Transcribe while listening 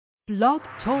Blog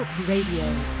Talk Radio.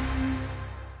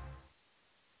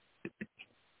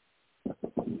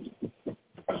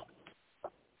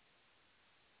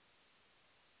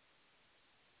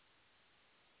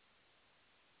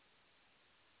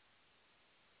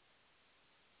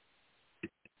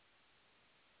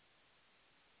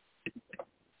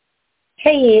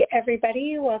 Hey,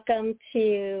 everybody. Welcome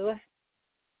to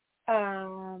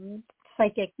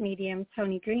Psychic Medium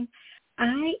Toni Greene.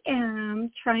 I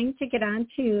am trying to get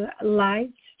onto live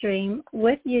stream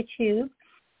with YouTube,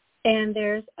 and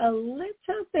there's a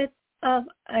little bit of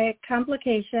a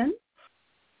complication.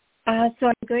 So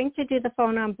I'm going to do the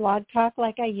phone on Blog Talk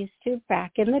like I used to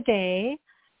back in the day,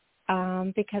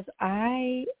 because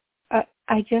I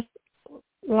just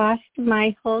lost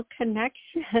my whole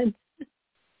connection.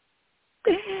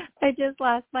 I just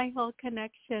lost my whole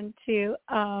connection to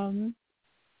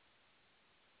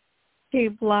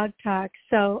Blog Talk.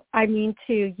 So I mean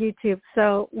to YouTube.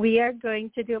 So we are going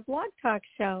to do a Blog Talk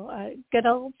show, a good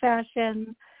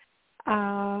old-fashioned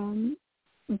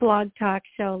Blog Talk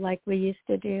show like we used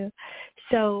to do.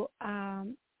 So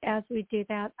as we do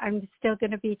that, I'm still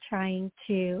going to be trying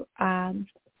to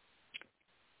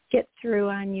get through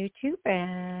on YouTube,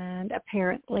 and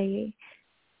apparently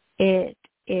it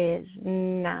is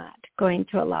not going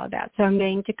to allow that. So I'm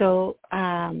going to go,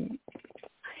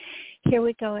 here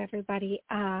we go, everybody.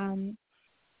 As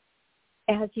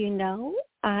you know,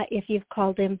 if you've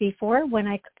called in before, when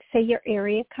I say your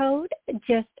area code,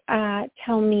 just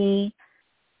tell me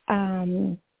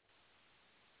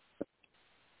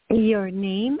your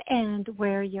name and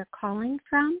where you're calling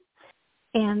from,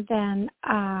 and then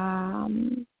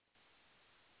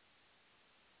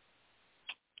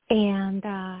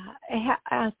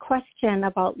a question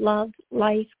about love,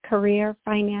 life, career,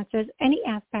 finances, any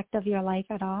aspect of your life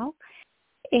at all.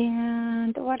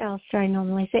 And what else do I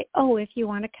normally say? Oh, if you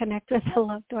want to connect with a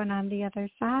loved one on the other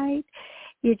side,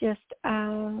 you just,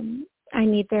 I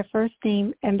need their first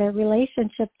name and their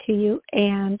relationship to you,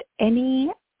 and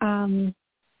any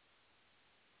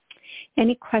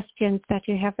questions that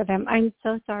you have for them. I'm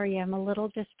so sorry. I'm a little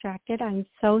distracted. I'm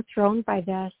so thrown by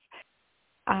this.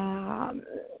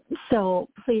 So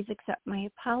please accept my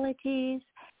apologies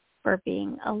for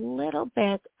being a little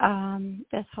bit,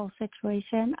 this whole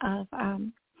situation of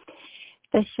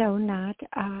the show not,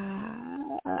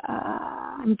 I'm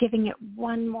giving it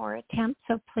one more attempt,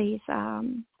 so please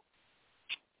hold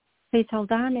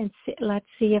on and let's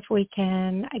see if we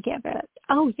can give it.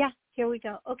 Oh, yeah, here we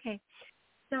go. Okay.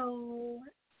 So,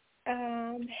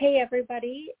 hey,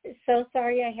 everybody. So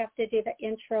sorry I have to do the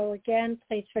intro again.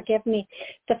 Please forgive me.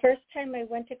 The first time I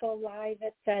went to go live,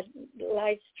 it said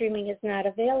live streaming is not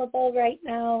available right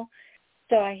now.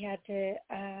 So I had to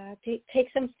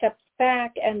take some steps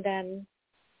back and then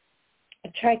I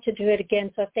tried to do it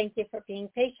again. So thank you for being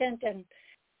patient and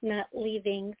not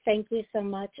leaving. Thank you so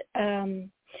much.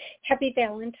 Happy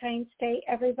Valentine's Day,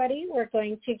 everybody. We're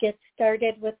going to get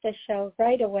started with the show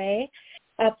right away.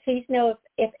 Please know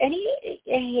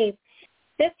hey,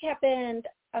 this happened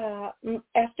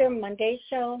after Monday's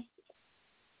show.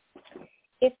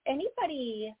 If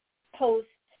anybody posts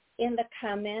in the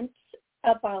comments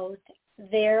about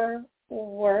their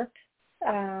work,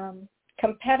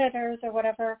 competitors or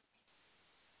whatever,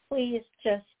 please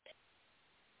just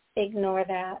ignore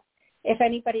that. If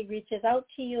anybody reaches out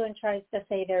to you and tries to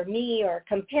say they're me or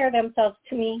compare themselves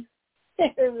to me,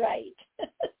 they're right.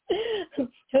 Who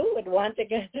would want to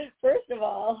first of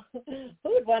all, who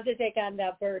would want to take on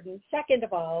that burden? Second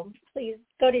of all, please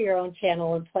go to your own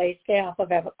channel and stay off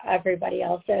of everybody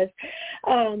else's.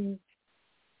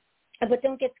 But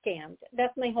don't get scammed.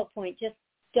 That's my whole point. Just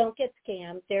don't get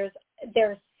scammed. There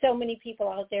are so many people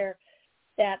out there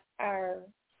that are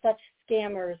such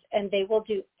scammers, and they will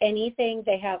do anything.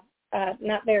 They have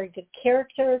not very good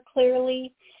character,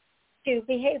 clearly, to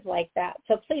behave like that.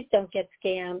 So please don't get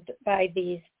scammed by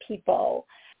these people.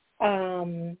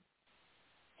 And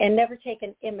never take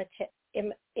an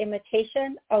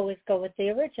imitation. Always go with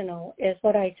the original is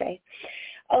what I say.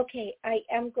 Okay, I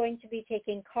am going to be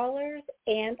taking callers,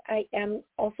 and I am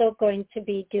also going to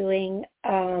be doing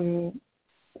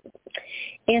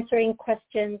answering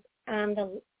questions on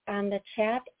the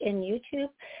chat in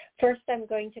YouTube. First, I'm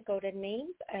going to go to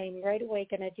names. I'm right away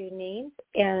going to do names,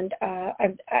 and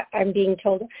I'm being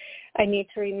told I need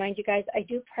to remind you guys I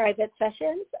do private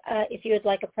sessions. If you would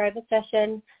like a private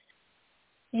session,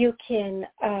 you can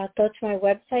go to my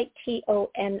website,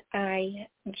 tonig.info,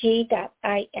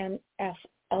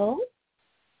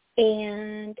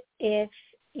 and if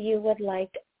you would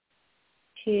like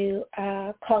to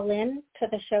call in to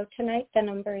the show tonight, the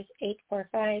number is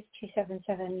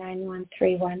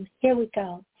 845-277-9131. Here we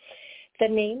go. The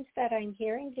names that I'm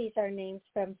hearing, these are names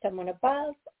from someone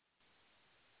above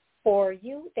or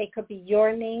you. They could be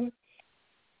your name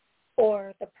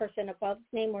or the person above's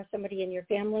name or somebody in your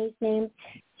family's name.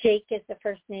 Jake is the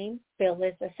first name. Bill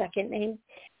is the second name.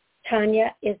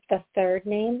 Tanya is the third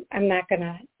name. I'm not going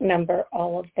to number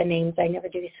all of the names. I never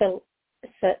do. So,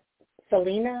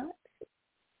 Serena.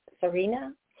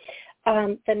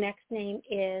 The next name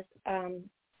is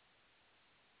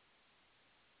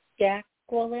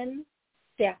Jacqueline.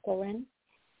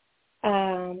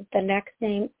 The next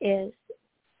name is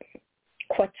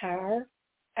Qatar.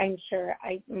 I'm sure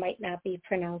I might not be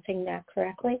pronouncing that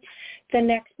correctly. The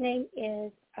next name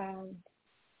is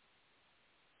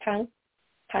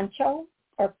Pancho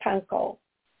or Panko.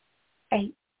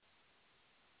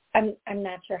 I'm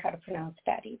not sure how to pronounce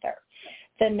that either.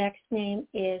 The next name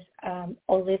is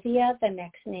Olivia. The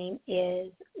next name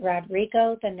is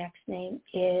Rodrigo. The next name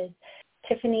is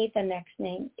Tiffany. The next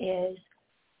name is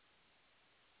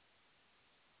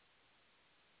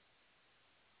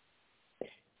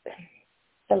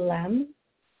Salem,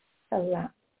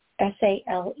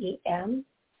 S-A-L-E-M.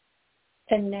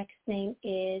 The next name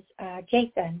is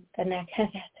Jason. The next, I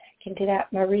can do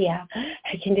that. Maria,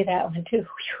 I can do that one too.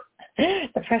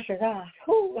 The pressure's off.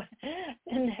 Whew.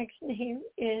 The next name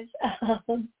is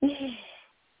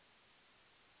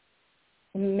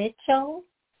Mitchell,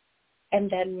 and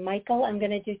then Michael. I'm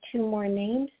going to do two more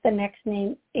names. The next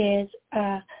name is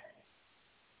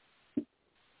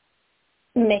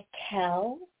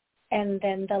Mikkel. And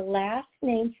then the last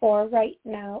name for right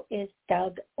now is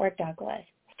Doug or Douglas.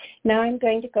 Now I'm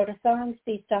going to go to songs.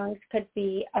 These songs could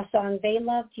be a song they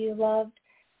loved, you loved,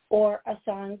 or a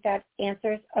song that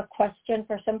answers a question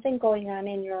for something going on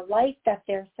in your life that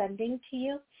they're sending to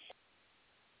you.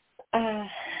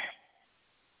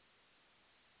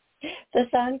 The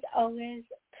songs always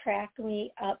crack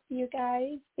me up, you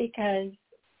guys, because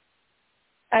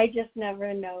I just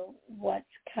never know what's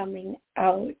coming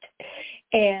out.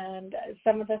 And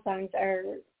some of the songs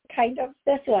are kind of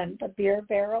this one, the Beer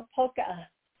Barrel Polka.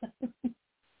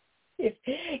 If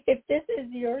this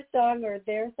is your song or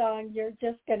their song, you're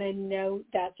just going to know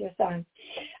that's your song.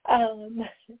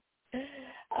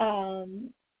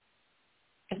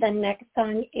 The next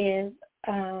song is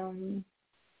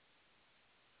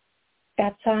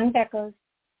that song that goes,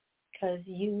 because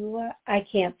I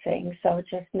can't sing, so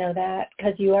just know that,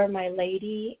 because you are my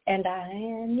lady and I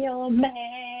am your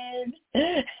man.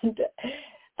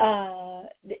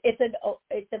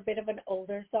 It's a bit of an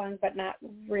older song, but not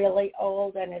really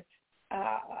old, and it's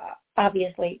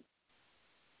obviously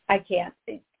I can't.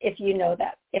 If you know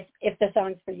that, if the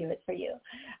song's for you, it's for you.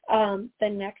 The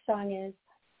next song is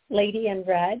Lady in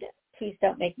Red. Please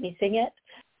don't make me sing it.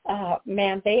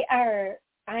 Man, they are.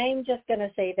 I'm just going to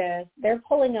say this. They're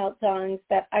pulling out songs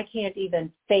that I can't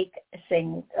even fake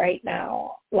sing right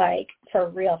now. Like, for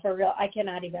real. I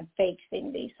cannot even fake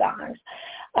sing these songs.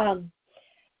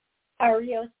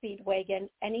 REO Speedwagon,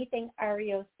 anything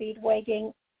REO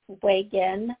Speedwagon.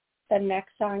 The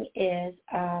next song is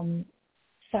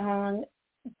song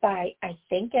by, I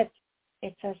think it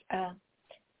says,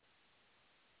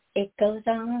 It Goes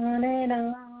On and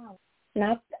On.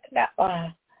 Not that,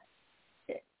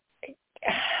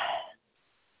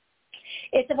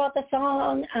 it's about the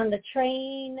song on the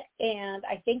train, and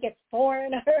I think it's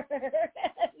Foreigner.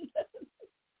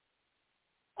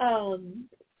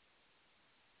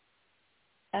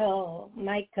 Oh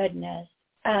my goodness.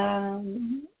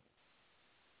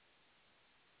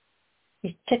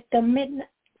 We took the midnight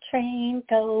train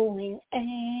going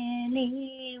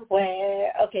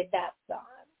anywhere. Okay, that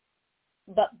song,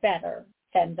 but better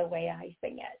than the way I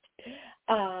sing it.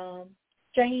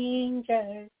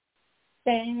 Strangers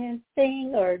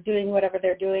dancing or doing whatever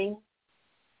they're doing.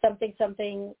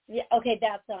 Something. Yeah, okay,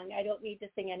 that song. I don't need to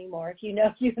sing anymore. If you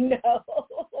know, you know.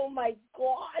 Oh my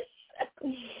gosh.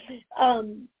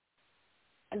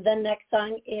 The next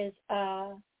song is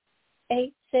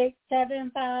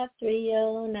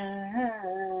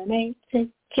 8675309. 86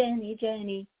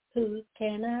 Jenny, who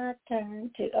can I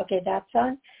turn to? Okay, that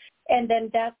song. And then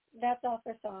that's all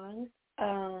for songs.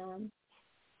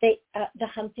 The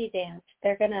Humpty Dance.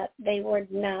 They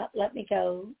would not let me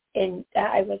go. And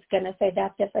I was gonna say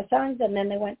that's it for songs, and then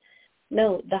they went,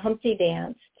 no, the Humpty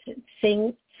Dance.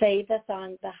 Say the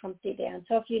song, the Humpty Dance.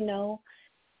 So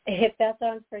if that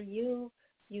song's for you,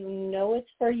 you know it's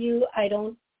for you. I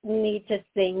don't need to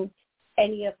sing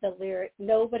any of the lyrics.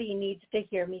 Nobody needs to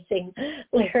hear me sing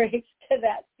lyrics to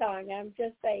that song. I'm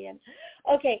just saying.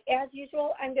 Okay, as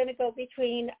usual, I'm going to go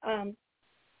between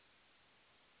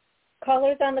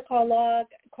callers on the call log,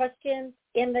 questions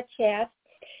in the chat.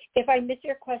 If I miss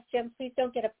your question, please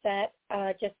don't get upset.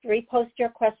 Just repost your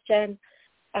question.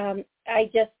 I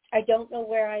don't know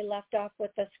where I left off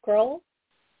with the scroll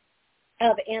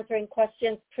of answering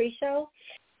questions pre-show,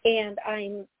 and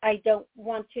I don't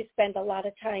want to spend a lot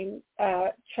of time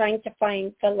trying to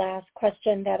find the last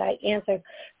question that I answered.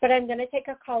 But I'm going to take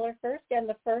a caller first, and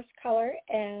the first caller,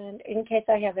 and in case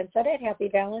I haven't said it, happy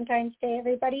Valentine's Day,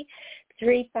 everybody.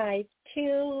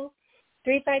 352,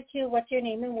 what's your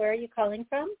name and where are you calling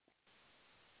from?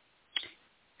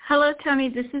 Hello, Toni.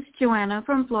 This is Joanna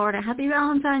from Florida. Happy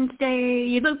Valentine's Day.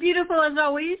 You look beautiful as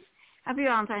always. Happy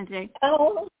Valentine's Day.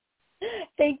 Oh,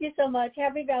 thank you so much.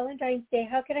 Happy Valentine's Day.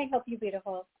 How can I help you,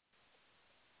 beautiful?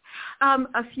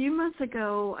 A few months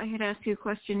ago, I had asked you a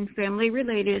question, family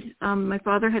related. My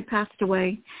father had passed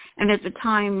away, and at the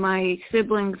time, my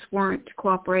siblings weren't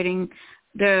cooperating.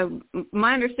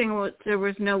 My understanding was there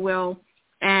was no will,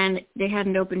 and they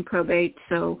hadn't opened probate,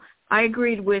 so I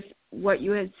agreed with what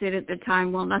you had said at the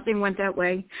time. Well, nothing went that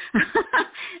way.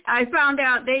 I found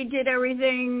out they did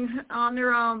everything on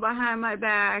their own behind my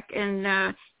back,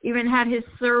 and even had his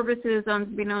services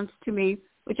unbeknownst to me,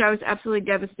 which I was absolutely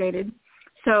devastated.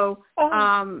 So,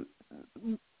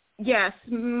 yes,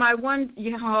 my one,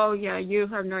 you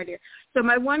have no idea. So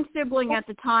my one sibling at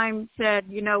the time said,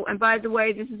 and by the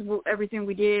way, this is everything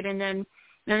we did. And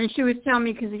then she was telling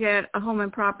me because he had a home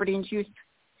and property, and she was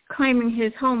claiming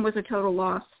his home was a total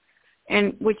loss,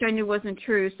 and which I knew wasn't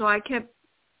true. So I kept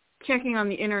checking on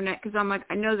the internet because I'm like,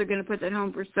 I know they're going to put that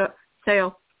home for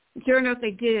sale. Sure enough,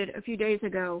 they did a few days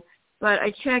ago. But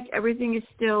I checked, everything is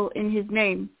still in his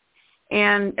name.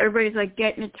 And everybody's like,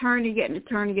 get an attorney, get an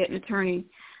attorney, get an attorney.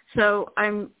 So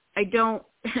I'm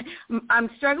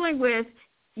struggling with,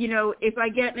 if I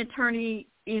get an attorney,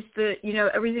 is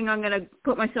everything I'm going to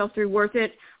put myself through worth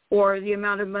it, or the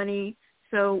amount of money?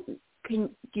 So do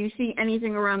you see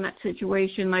anything around that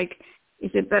situation? Like, is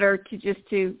it better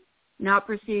to not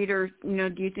proceed, or,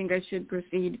 do you think I should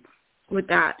proceed with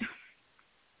that?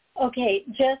 Okay,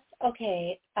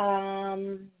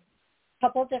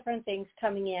 couple different things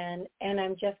coming in, and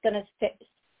I'm just going to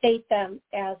state them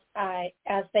as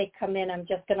they come in. I'm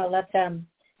just going to let them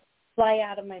fly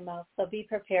out of my mouth. So be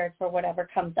prepared for whatever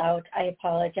comes out. I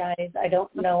apologize. I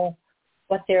don't know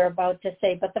what they're about to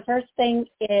say. But the first thing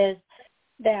is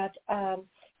that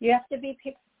you have to be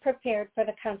prepared for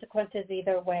the consequences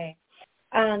either way.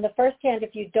 On the first hand,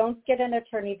 if you don't get an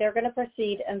attorney, they're going to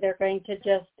proceed and they're going to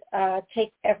just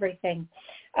take everything.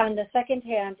 On the second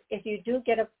hand, if you do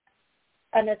get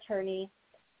an attorney,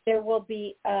 there will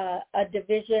be a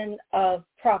division of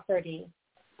property,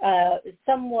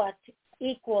 somewhat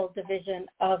equal division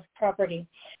of property.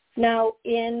 Now,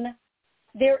 I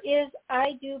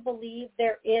do believe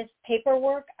there is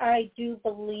paperwork. I do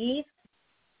believe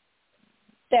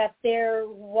that there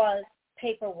was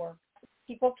paperwork.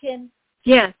 People can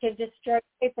destroy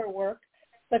paperwork,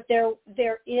 but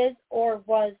there is or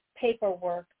was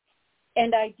paperwork.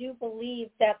 And I do believe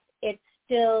that it's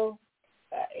still,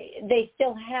 they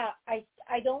still have, I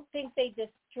don't think they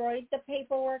destroyed the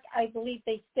paperwork. I believe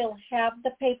they still have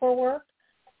the paperwork.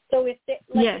 So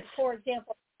for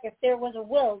example, if there was a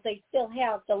will, they still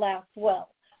have the last will.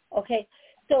 Okay.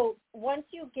 So once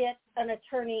you get an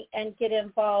attorney and get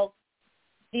involved,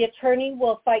 the attorney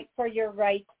will fight for your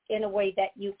rights in a way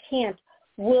that you can't.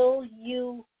 Will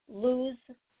you lose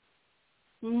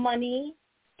money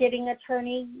getting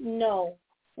attorney? No.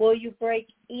 Will you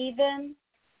break even?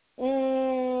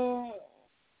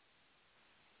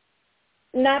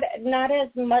 Not as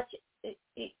much.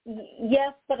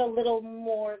 Yes, but a little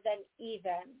more than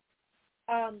even.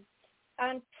 On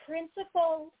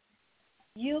principle,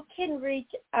 you can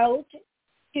reach out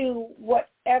to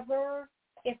whatever.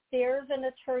 If there's an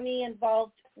attorney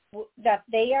involved that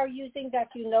they are using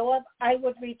that you know of, I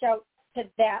would reach out to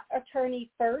that attorney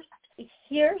first.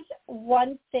 Here's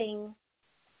one thing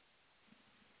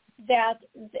that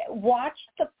watch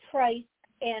the price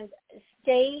and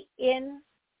stay in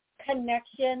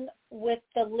connection with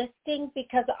the listing,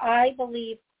 because I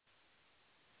believe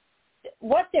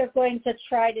what they're going to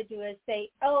try to do is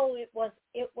say, oh, it was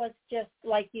just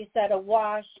like you said, a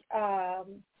wash.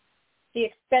 The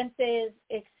expenses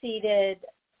exceeded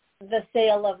the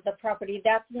sale of the property.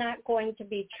 That's not going to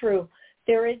be true.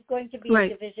 There is going to be a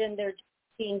division. They're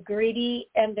being greedy,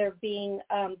 and they're being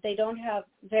they don't have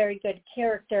very good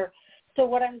character. So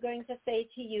what I'm going to say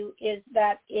to you is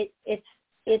that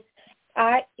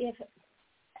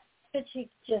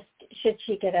should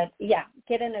she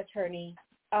get an attorney.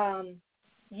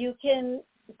 You can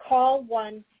call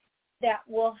one that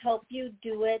will help you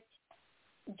do it.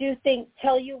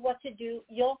 Tell you what to do.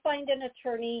 You'll find an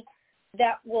attorney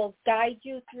that will guide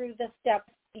you through the steps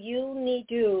you need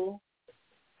to do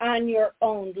on your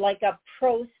own, like a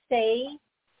pro se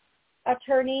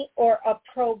attorney or a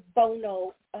pro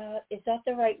bono. Is that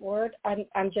the right word?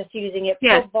 I'm just using it.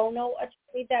 Yes. Pro bono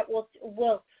attorney that will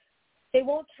they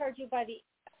won't charge you by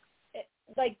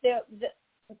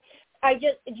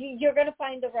you're going to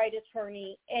find the right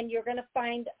attorney, and you're going to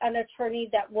find an attorney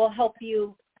that will help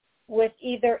you with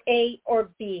either A or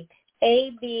B.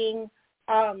 A being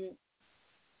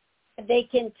they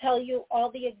can tell you all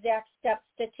the exact steps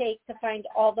to take to find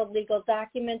all the legal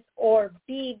documents, or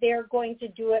B, they're going to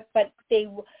do it, but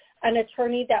an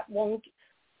attorney that won't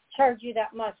charge you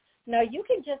that much. Now, you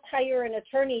can just hire an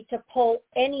attorney to pull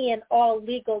any and all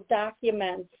legal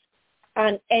documents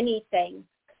on anything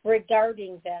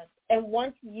regarding this. And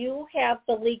once you have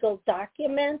the legal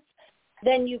documents,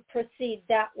 then you proceed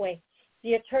that way.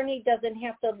 The attorney doesn't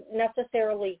have to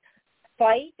necessarily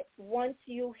fight once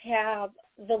you have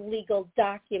the legal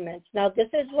documents. Now, this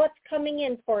is what's coming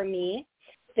in for me.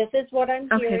 This is what I'm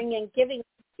hearing and giving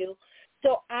you.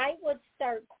 So I would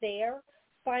start there.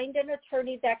 Find an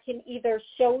attorney that can either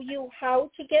show you how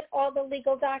to get all the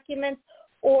legal documents,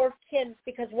 or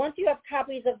because once you have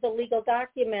copies of the legal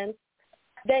documents,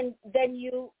 then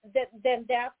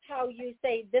that's how you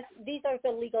say these are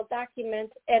the legal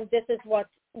documents, and this is what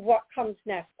comes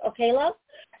next. Okay, love?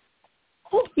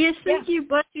 Yes, thank you.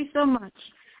 Bless you so much.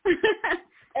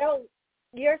 Oh,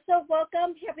 you're so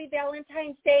welcome. Happy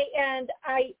Valentine's Day, and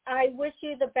I wish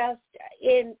you the best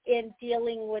in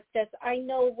dealing with this. I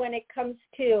know when it comes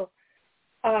to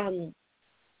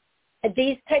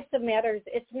these types of matters,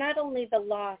 it's not only the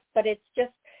loss, but it's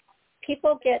just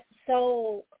people get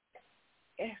so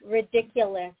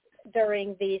ridiculous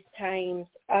during these times.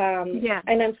 And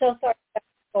I'm so sorry that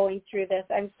I'm going through this.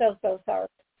 I'm so sorry.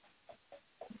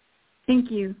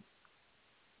 Thank you.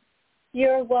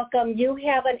 You're welcome. You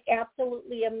have an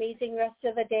absolutely amazing rest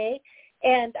of the day.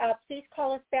 And please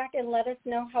call us back and let us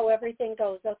know how everything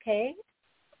goes, okay?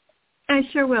 I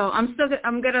sure will. I'm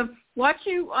going to watch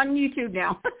you on YouTube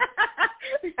now.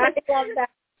 I love that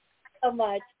so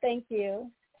much. Thank you.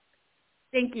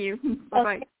 Thank you.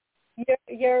 Bye-bye. Okay.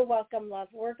 You're welcome, love.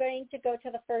 We're going to go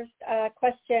to the first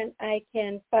question I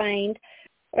can find,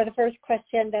 or the first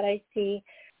question that I see.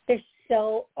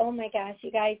 Oh my gosh,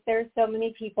 you guys, there's so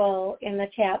many people in the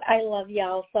chat. I love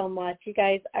y'all so much. You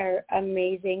guys are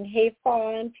amazing. Hey,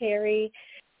 Fawn, Terry,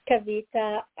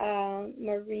 Kavita,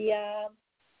 Maria,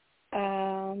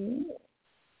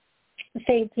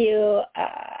 thank you.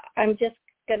 I'm just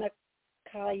going to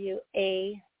call you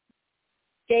A.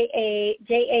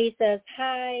 J.A. says,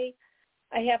 hi,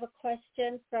 I have a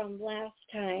question from last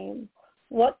time.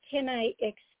 What can I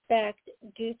expect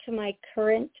due to my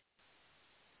current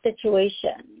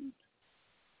situation?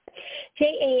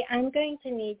 J.A., I'm going to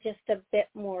need just a bit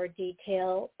more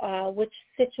detail. Which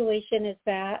situation is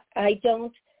that?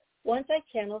 Once I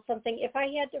channel something, if I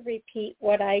had to repeat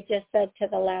what I just said to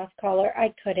the last caller,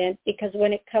 I couldn't, because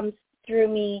when it comes through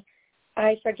me,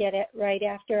 I forget it right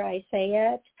after I say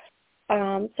it.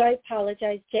 So I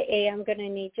apologize, J.A. I'm going to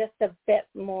need just a bit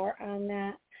more on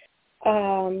that.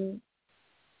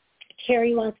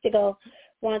 Carrie wants to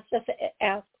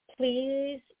ask,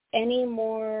 please, any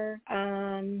more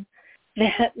on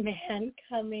that man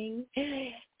coming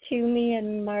to me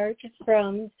in March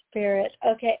from Spirit.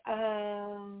 Okay.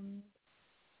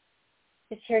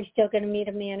 Is Terry still going to meet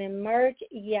a man in March?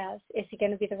 Yes. Is he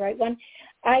going to be the right one?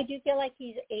 I do feel like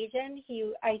he's Asian.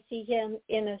 I see him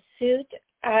in a suit.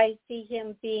 I see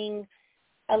him being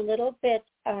a little bit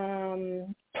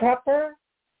proper.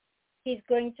 He's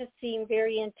going to seem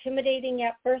very intimidating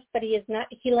at first, but he is not.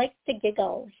 He likes to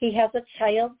giggle. He has a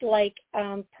childlike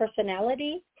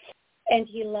personality, and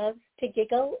he loves to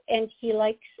giggle, and he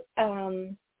likes,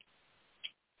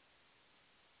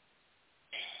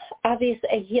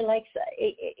 obviously, he likes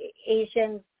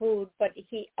Asian food, but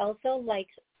he also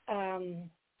likes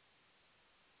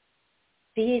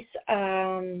these,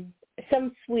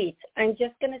 some sweets. I'm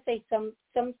just going to say some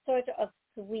sort of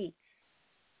sweets.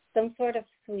 Some sort of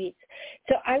sweets.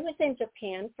 So I was in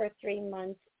Japan for 3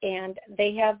 months, and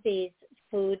they have these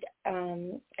food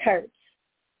carts.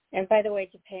 And by the way,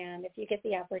 Japan, if you get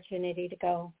the opportunity to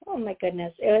go, oh my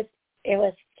goodness, it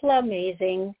was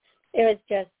amazing. It was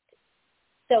just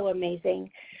so amazing.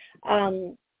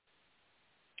 And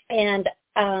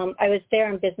I was there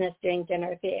on business doing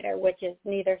dinner theater, which is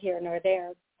neither here nor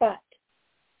there. But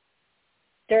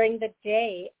during the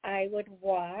day, I would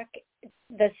walk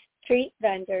the street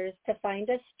vendors to find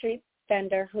a street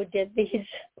vendor who did these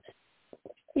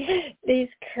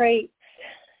crepes.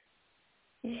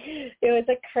 It was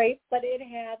a crepe, but it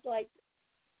had like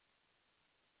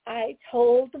I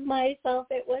told myself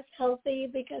it was healthy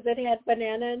because it had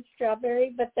banana and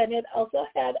strawberry, but then it also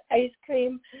had ice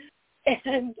cream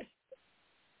and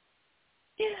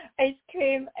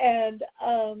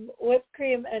whipped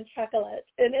cream and chocolate.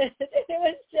 And it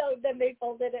was so, then they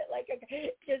folded it like,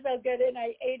 okay, it's so good, and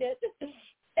I ate it.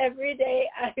 Every day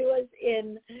I was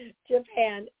in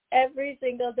Japan, every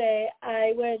single day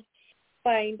I would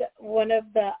find one of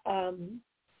the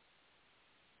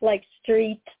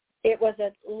street, it was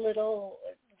a little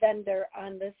vendor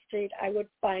on the street. I would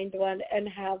find one and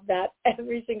have that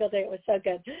every single day. It was so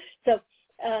good. So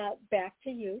back to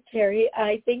you, Terry.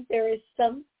 I think there is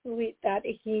some sweet that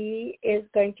he is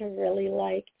going to really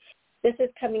like. This is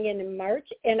coming in March,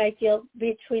 and I feel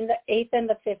between the 8th and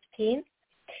the 15th.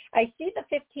 I see the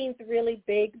 15th really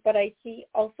big, but I see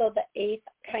also the 8th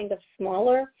kind of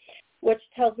smaller, which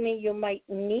tells me you might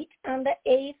meet on the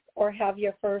 8th or have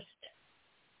your first,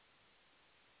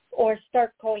 or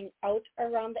start going out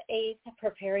around the 8th,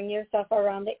 preparing yourself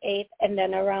around the 8th, and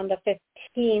then around the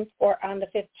 15th or on the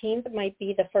 15th might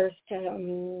be the first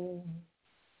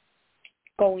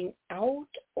going out,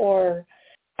 or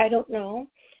I don't know.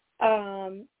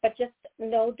 But just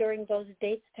know during those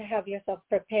dates to have yourself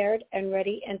prepared and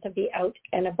ready and to be out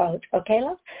and about. Okay,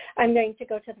 love? I'm going to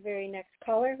go to the very next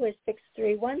caller, who is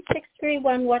 631.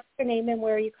 631, what's your name and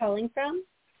where are you calling from?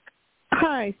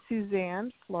 Hi,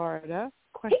 Suzanne, Florida.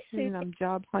 Question on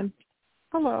job hunt.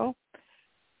 Hello.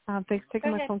 Thanks for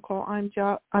taking my phone call. I'm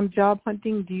job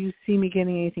hunting. Do you see me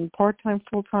getting anything part-time,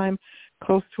 full-time,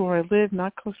 close to where I live,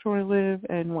 not close to where I live,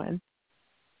 and when?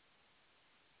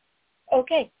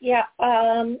 Okay, yeah.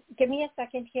 Give me a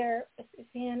second here,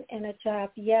 Suzanne, and a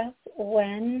job. Yes,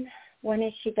 when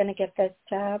is she going to get this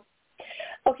job?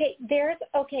 Okay,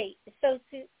 so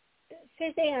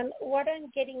Suzanne, what I'm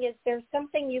getting is there's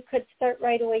something you could start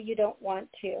right away you don't want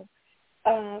to.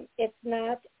 It's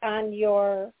not in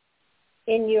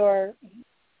your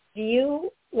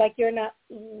view, like you're not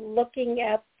looking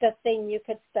at the thing you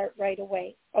could start right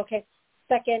away. Okay.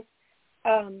 Second,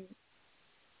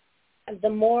 the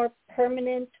more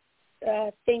permanent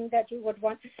thing that you would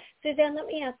want. Suzanne, let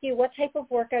me ask you, what type of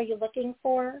work are you looking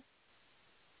for?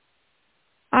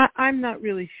 I'm not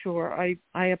really sure. I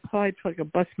applied for like a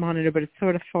bus monitor, but it's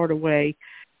sort of far away.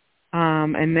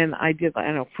 And then I did, I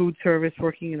don't know, food service,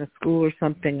 working in a school or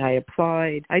something. I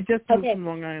applied. I just moved from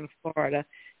Long Island, Florida.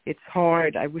 It's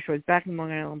hard. I wish I was back in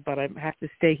Long Island, but I have to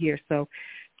stay here. So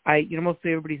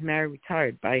mostly everybody's married,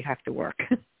 retired, but I have to work.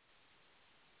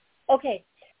 Okay.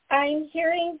 I'm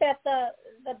hearing that the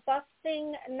bus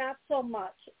thing, not so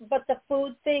much, but the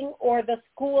food thing or the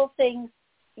school thing,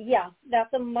 yeah,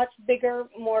 that's a much bigger,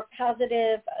 more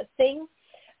positive thing.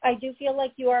 I do feel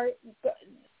like you are,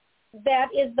 that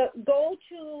is the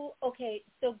go-to, okay,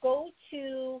 so go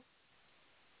to,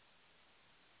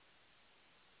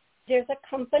 there's a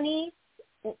company,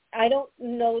 I don't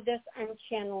know this, I'm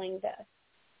channeling this.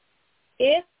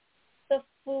 If the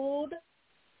schools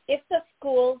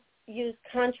use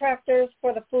contractors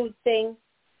for the food thing,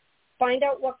 find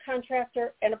out what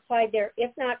contractor and apply there.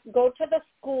 If not, go to the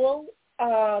school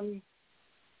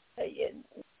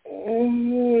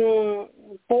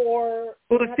for.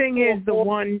 Well, the thing is, the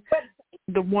one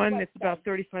that's about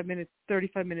 35 minutes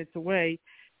away,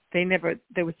 they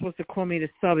were supposed to call me to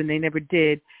sub and they never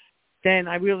did. Then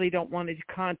I really don't want to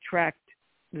contract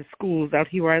the schools out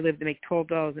here where I live to make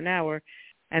 $12 an hour.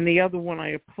 And the other one I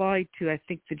applied to, I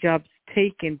think the job's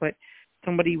taken, but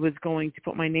somebody was going to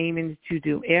put my name in to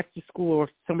do after school, or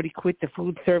somebody quit the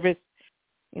food service,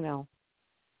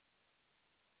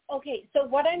 Okay, so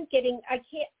what I'm getting, I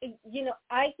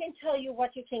can tell you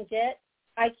what you can get.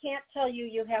 I can't tell you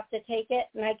you have to take it,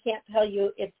 and I can't tell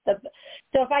you it's so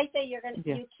if I say you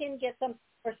can get something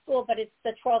for school, but it's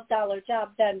the $12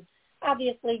 job, then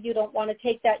obviously you don't want to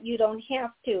take that. You don't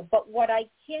have to. But what I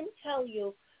can tell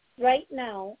you right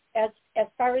now, as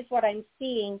far as what I'm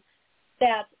seeing,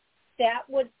 that's the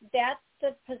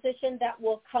position that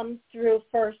will come through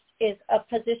first is a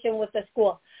position with the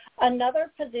school.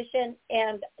 Another position,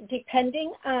 and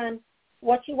depending on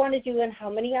what you want to do and how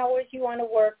many hours you want to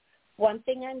work, one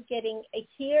thing I'm getting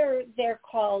here, they're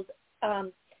called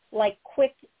like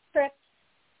quick trips.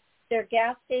 They're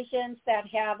gas stations that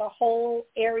have a whole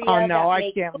area. Oh, no,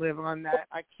 I can't live on that.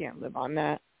 I can't live on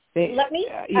that. Okay.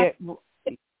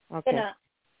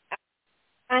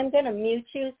 I'm going to mute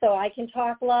you so I can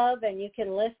talk, love, and you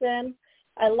can listen.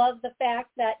 I love the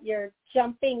fact that you're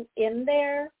jumping in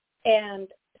there and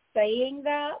saying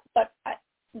that, but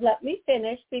let me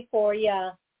finish before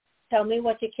you tell me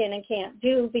what you can and can't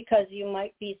do, because you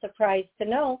might be surprised to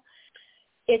know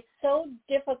it's so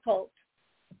difficult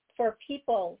for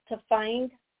people to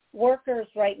find workers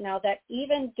right now that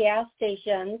even gas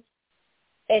stations,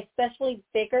 especially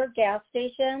bigger gas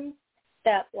stations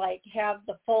that like have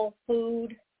the full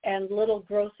food and little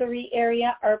grocery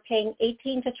area, are paying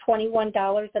 $18 to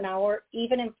 $21 an hour,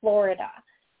 even in Florida,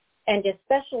 and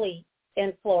especially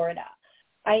in Florida.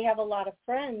 I have a lot of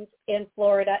friends in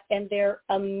Florida, and they're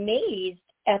amazed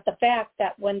at the fact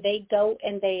that when they go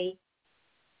and they're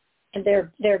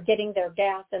getting their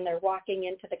gas and they're walking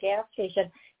into the gas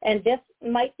station, and this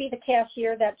might be the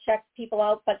cashier that checks people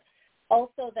out, but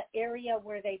also the area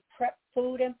where they prep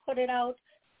food and put it out,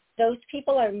 those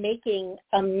people are making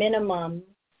a minimum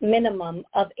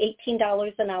of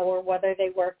 $18 an hour, whether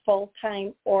they work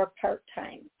full-time or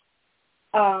part-time.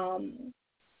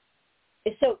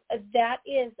 So that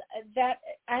is that.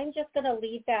 I'm just going to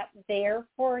leave that there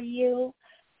for you.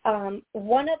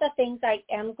 One of the things I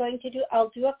am going to do, I'll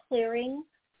do a clearing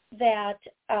that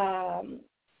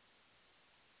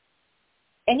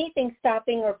anything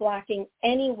stopping or blocking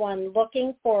anyone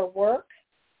looking for work,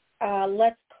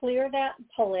 let's clear that and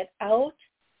pull it out.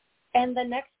 And the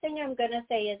next thing I'm going to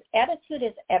say is attitude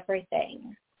is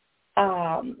everything.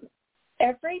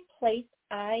 Every place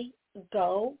I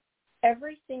go,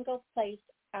 every single place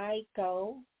I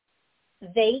go,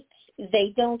 they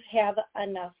don't have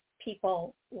enough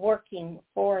people working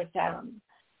for them,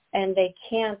 and they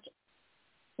can't,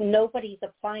 nobody's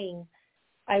applying.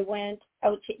 I went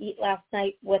out to eat last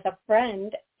night with a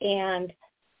friend, and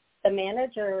the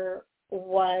manager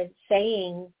was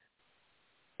saying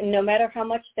no matter how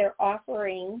much they're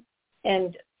offering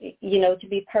and, to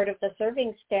be part of the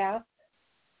serving staff,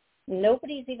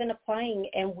 nobody's even applying.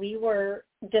 And we were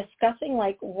discussing,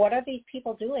 like, what are these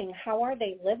people doing? How are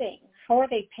they living? How are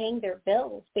they paying their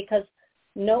bills? Because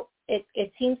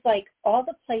it seems like all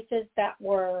the places that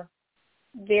were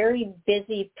very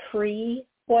busy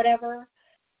pre-whatever,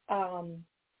 and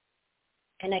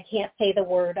I can't say the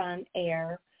word on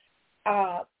air,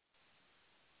 all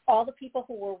the people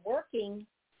who were working,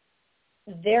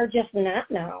 they're just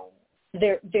not now.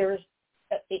 There's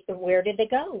where did they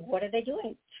go? What are they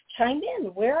doing? Chime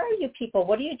in. Where are you people?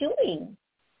 What are you doing?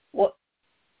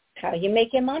 How are you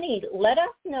making money? Let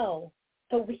us know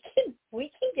so we can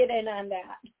get in on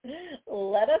that.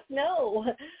 Let us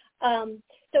know.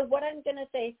 So what I'm going to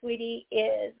say, sweetie,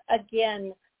 is,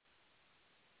 again,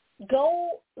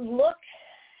 go look,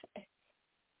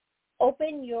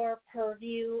 open your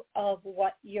purview of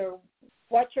what you're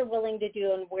willing to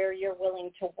do and where you're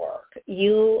willing to work.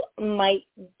 You might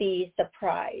be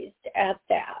surprised at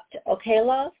that. Okay,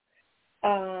 love?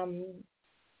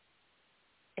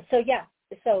 So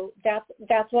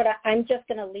that's what I'm just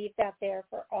going to leave that there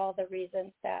for all the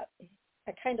reasons that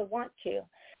I kind of want to.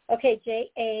 Okay,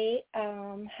 J.A.,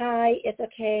 hi, it's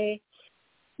okay.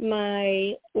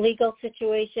 My legal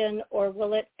situation, or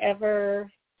will I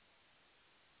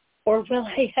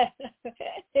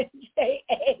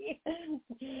J.A.,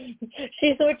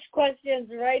 she switched questions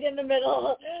right in the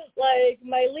middle, like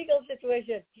my legal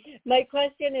situation. My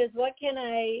question is, what can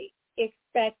I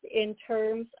expect in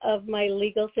terms of my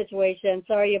legal situation?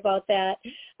 Sorry about that.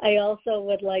 I also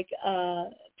would like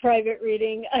private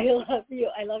reading. I love you.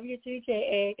 I love you too,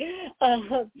 J.A.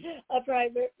 A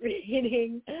private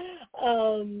reading.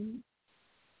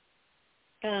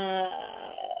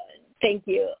 Thank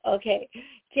you. Okay.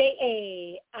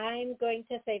 J.A., I'm going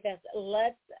to say this.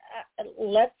 Let's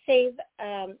save,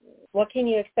 what can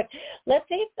you expect? Let's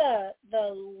save the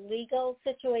legal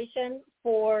situation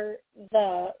for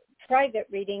the private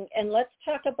reading, and let's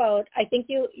talk about, I think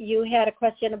you had a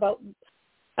question about,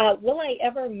 will I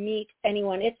ever meet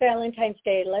anyone? It's Valentine's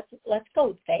Day. Let's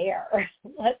go there.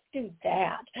 Let's do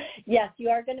that. Yes, you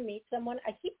are going to meet someone.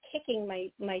 I keep kicking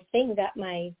my thing that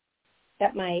my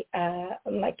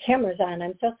camera's on.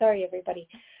 I'm so sorry, everybody.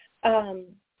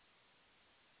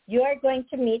 You are going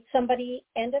to meet somebody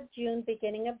end of June,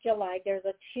 beginning of July. They're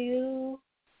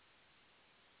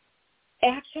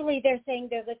saying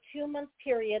there's a 2-month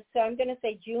period, so I'm going to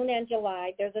say June and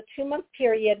July. There's a 2-month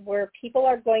period where people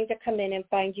are going to come in and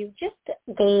find you just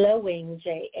glowing,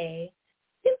 J.A.,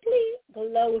 simply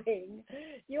glowing.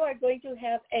 You are going to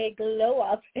have a glow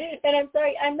up. And I'm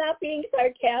sorry, I'm not being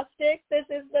sarcastic. This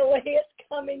is the way it's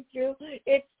coming through.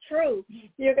 It's true.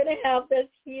 You're going to have this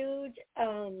huge,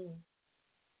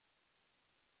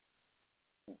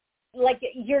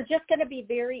 you're just going to be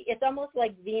it's almost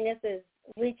like Venus is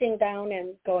reaching down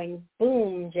and going,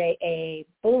 boom, J.A.,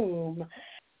 boom.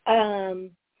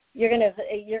 You're gonna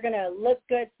look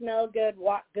good, smell good,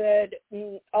 walk good,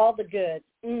 all the good.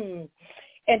 And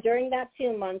during that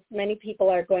 2 months, many people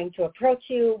are going to approach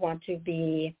you, want to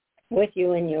be with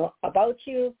you and about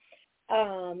you.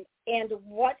 And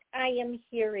what I am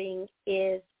hearing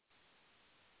is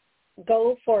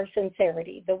go for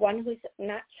sincerity. The one who's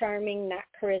not charming, not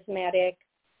charismatic,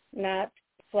 not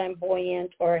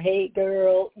flamboyant, or hey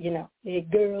girl, hey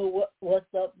girl,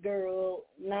 what's up girl,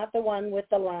 not the one with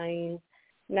the lines,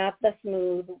 not the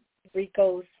smooth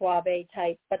Rico Suave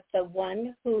type, but the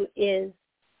one who is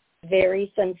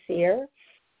very sincere,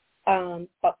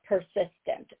 but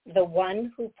persistent. The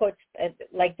one who puts,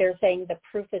 like they're saying, the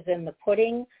proof is in the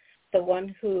pudding. The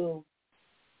one who,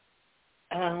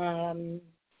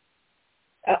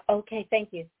 okay,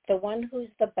 thank you. The one who's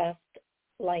the best,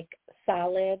 like,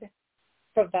 solid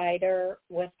provider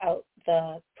without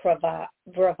the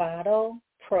bravado.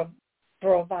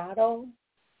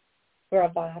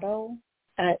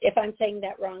 If I'm saying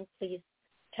that wrong, please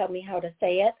tell me how to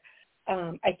say it.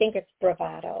 I think it's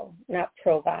bravado, not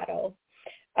bravado.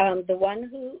 The one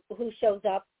who shows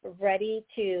up ready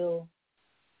to,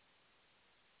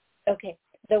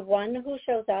 the one who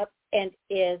shows up and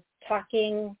is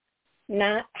talking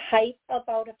not hype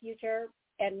about a future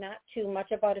and not too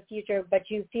much about a future, but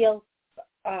you feel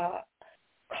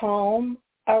calm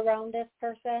around this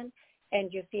person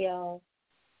and you feel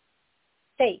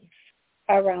safe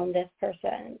around this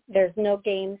person. There's no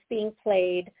games being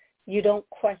played. You don't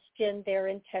question their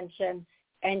intention,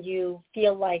 and you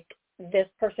feel like this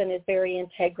person is very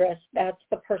integrous. That's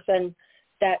the person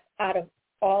that out of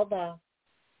all the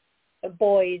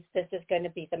boys, this is going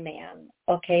to be the man.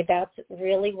 Okay, that's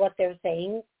really what they're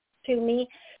saying to me.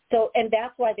 So, and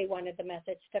that's why they wanted the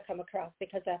message to come across,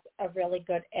 because that's a really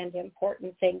good and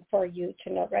important thing for you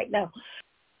to know right now.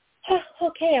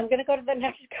 Okay, I'm going to go to the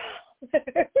next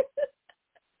call.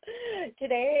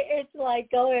 Today it's like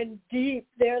going deep.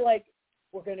 They're like,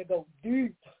 we're going to go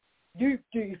deep. I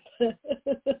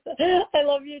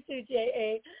love you too,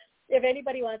 J.A. If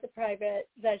anybody wants a private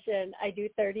session, I do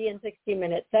 30 and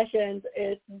 60-minute sessions.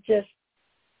 It's just,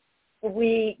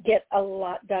 we get a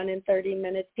lot done in 30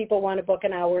 minutes. People want to book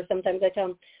an hour. Sometimes I tell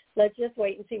them, let's just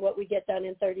wait and see what we get done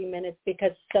in 30 minutes,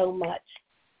 because so much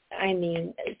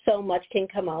can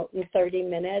come out in 30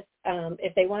 minutes.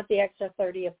 If they want the extra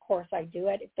 30, of course I do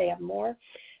it if they have more.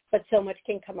 But so much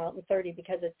can come out in 30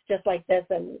 because it's just like this,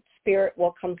 and Spirit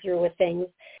will come through with things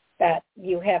that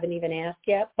you haven't even asked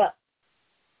yet. But,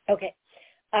 okay,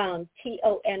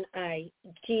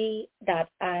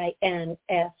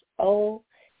 TONIG.INSO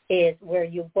is where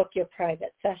you book your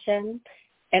private session,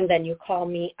 and then you call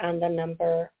me on the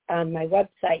number on my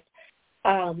website.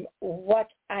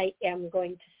 What I am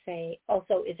going to say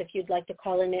also is, if you'd like to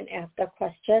call in and ask a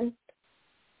question,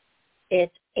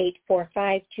 it's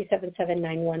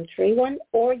 845-277-9131,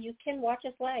 or you can watch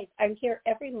us live. I'm here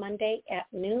every Monday at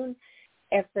noon,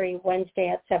 every Wednesday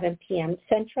at 7 p.m.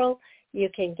 Central. You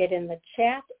can get in the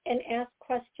chat and ask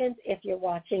questions if you're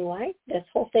watching live. This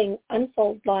whole thing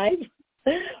unfolds live.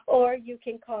 Or you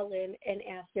can call in and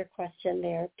ask your question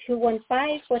there.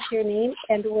 215, what's your name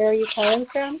and where are you calling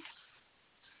from?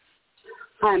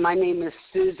 Hi, my name is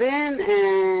Susan,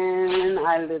 and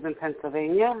I live in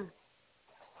Pennsylvania.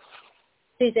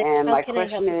 Susan, and my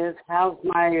question is,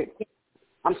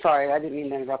 I'm sorry, I didn't mean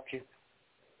to interrupt you.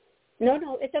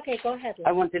 No, it's okay. Go ahead.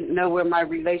 I wanted to know where my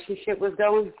relationship was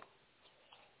going.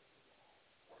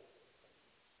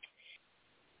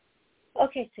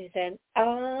 Okay, Susan.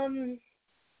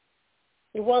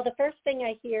 Well, the first thing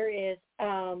I hear is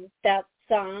that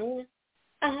song,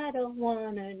 I Don't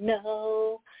Wanna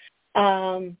Know.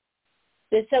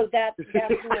 So that's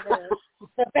never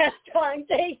the best song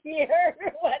to hear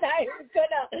when I'm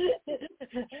gonna.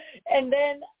 And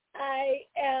then I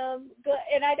am good,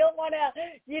 and I don't want to.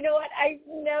 You know what? I've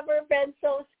never been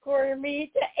so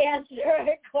squirmy to answer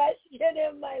a question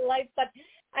in my life, but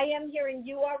I am hearing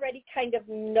you already kind of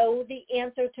know the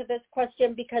answer to this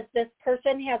question, because this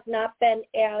person has not been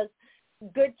as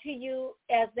good to you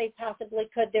as they possibly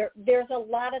could. There's a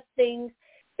lot of things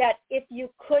that if you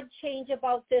could change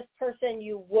about this person,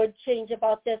 you would change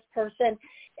about this person.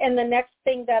 And the next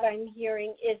thing that I'm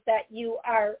hearing is that you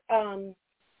are,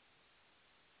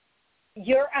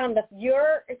 you're kind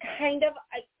of,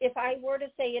 if I were to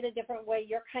say it a different way,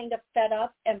 you're kind of fed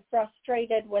up and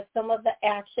frustrated with some of the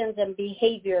actions and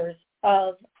behaviors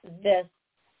of this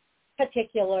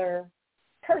particular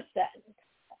person.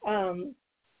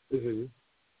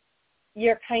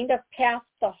 You're kind of past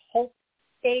the hope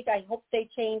stage. I hope they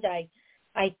change. I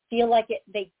feel like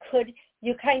they could.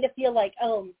 You kind of feel like,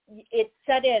 it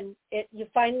set in. You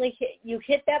finally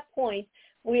hit that point.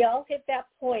 We all hit that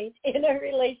point in a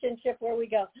relationship where we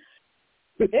go,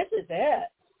 this is it.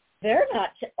 They're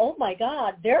not. Oh my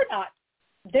God, they're not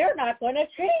going to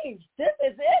change. This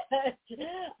is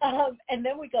it. And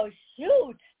then we go,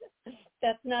 shoot.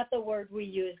 That's not the word we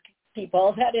use,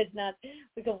 people. That is not.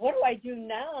 because what do I do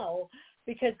now?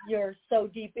 Because you're so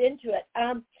deep into it.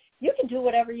 You can do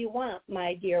whatever you want,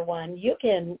 my dear one. You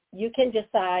can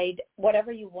decide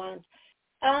whatever you want.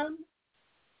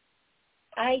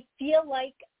 I feel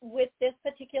like with this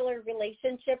particular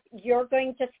relationship, you're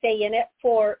going to stay in it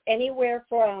for anywhere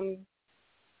from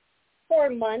 4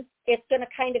 months. It's going to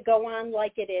kind of go on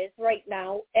like it is right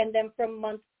now. And then from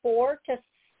month 4 to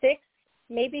 6,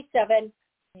 maybe 7,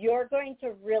 you're going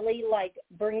to really like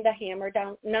bring the hammer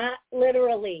down. Not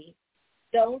literally.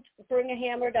 Don't bring a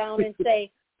hammer down and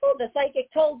say, oh, the psychic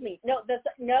told me. No, the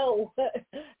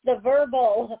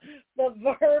verbal,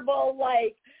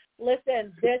 like,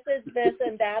 listen, this is this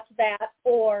and that's that,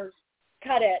 or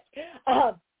cut it.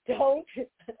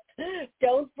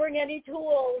 Don't bring any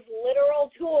tools, literal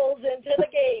tools, into the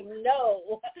game.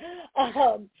 No.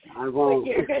 I won't.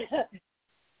 You're gonna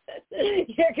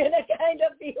kind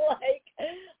of be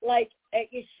like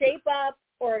you shape up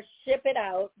or ship it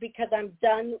out, because I'm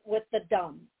done with the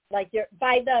dumb. Like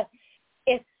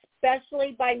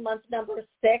especially by month number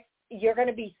 6, you're going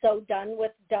to be so done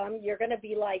with dumb. You're going to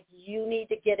be like, you need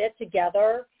to get it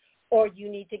together, or you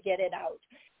need to get it out.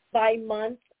 By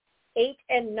month 8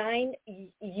 and 9,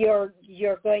 you're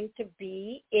going to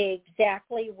be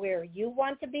exactly where you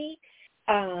want to be.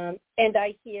 And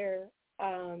I hear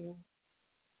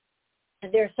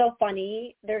they're so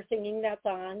funny. They're singing that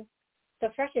song, So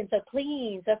Fresh and So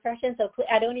Clean, So Fresh and So Clean.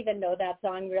 I don't even know that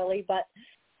song really, but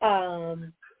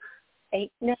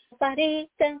Ain't Nobody,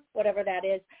 whatever that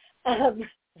is.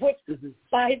 Which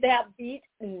by that beat,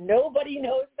 nobody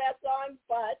knows that song,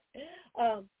 but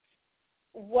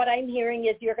what I'm hearing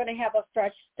is you're going to have a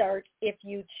fresh start if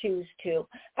you choose to.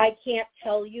 I can't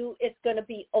tell you it's going to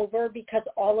be over, because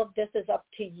all of this is up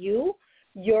to you.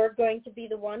 You're going to be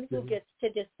the one who gets to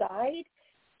decide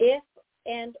if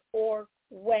and or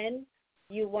when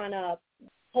you want to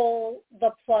pull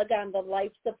the plug on the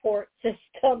life support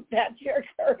system that you're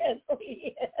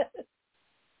currently in.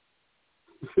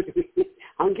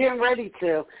 I'm getting ready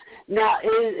to. Now,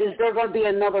 is there going to be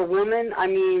another woman? I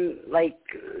mean, like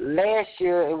last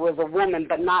year it was a woman,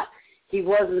 but he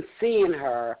wasn't seeing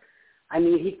her. I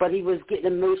mean, he was getting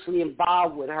emotionally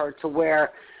involved with her to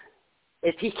where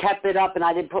if he kept it up and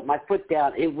I didn't put my foot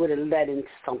down, it would have led into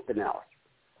something else.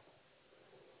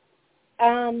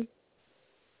 I'm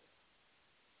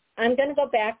going to go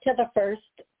back to the first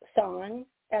song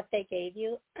that they gave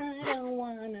you. I don't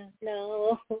want to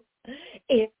know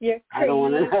if you're crazy. I don't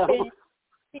want to know.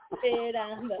 Keep it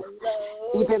on the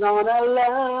low. Keep it on the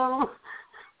low.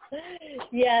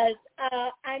 Yes.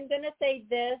 I'm going to say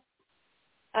this.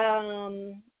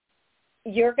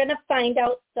 You're going to find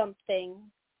out something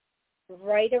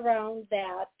right around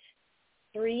that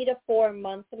 3 to 4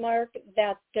 month mark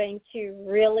that's going to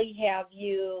really have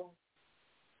you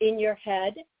in your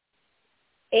head,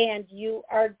 and you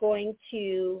are going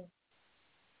to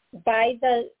by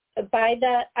the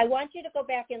I want you to go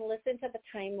back and listen to the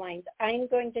timelines. I'm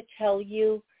going to tell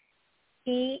you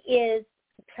he is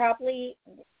probably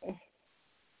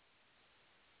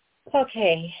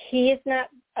he is not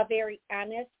a very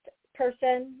honest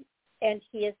person, and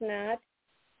he is not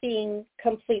being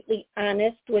completely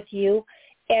honest with you.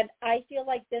 And I feel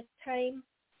like this time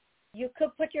you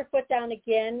could put your foot down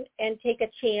again and take a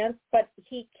chance, but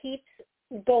he keeps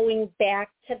going back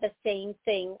to the same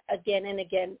thing again and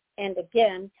again and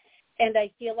again. And I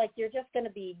feel like you're just going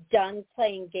to be done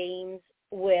playing games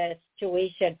with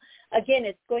situation. Again,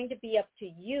 it's going to be up to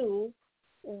you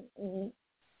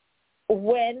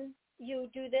when you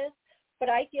do this. But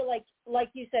I feel like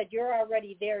you said, you're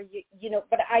already there, you know,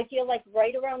 but I feel like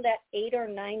right around that 8 or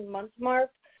 9 month mark,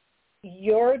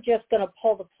 you're just going to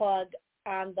pull the plug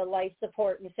on the life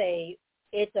support and say,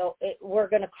 we're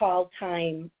going to call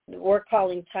time. We're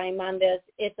calling time on this.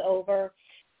 It's over.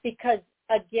 Because,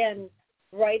 again,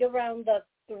 right around the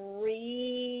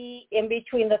 3, in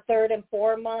between the 3rd and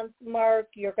 4 month mark,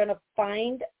 you're going to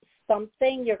find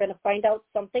something. You're going to find out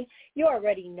something. You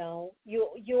already know.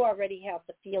 You already have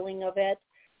the feeling of it,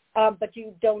 but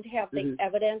you don't have the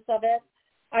evidence of it.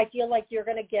 I feel like you're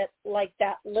going to get like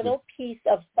that little piece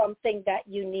of something that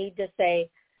you need to say,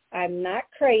 I'm not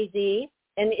crazy.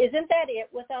 And isn't that it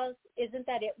with us? Isn't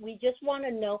that it? We just want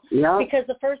to know. Yeah. Because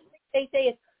the first thing they say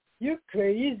is, you're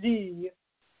crazy.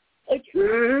 Like,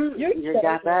 you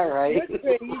got that right. You're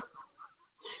crazy.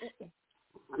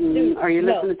 Are you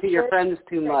listening to your friends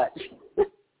too much?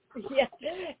 Yes,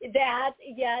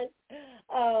 yes.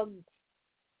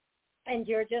 And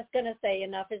you're just going to say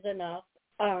enough is enough.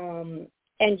 And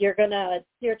your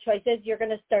choice is you're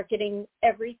going to start getting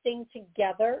everything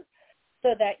together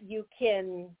so that you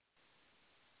can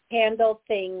handle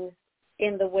things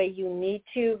in the way you need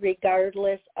to,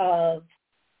 regardless of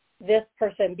this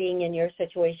person being in your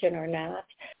situation or not.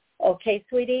 Okay,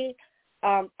 sweetie?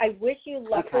 I wish you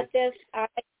luck with this.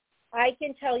 I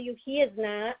can tell you he is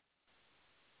not,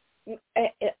 I'm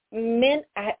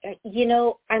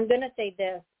going to say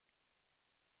this.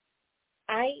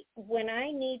 When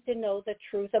I need to know the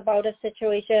truth about a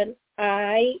situation,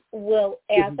 I will,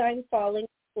 as I'm falling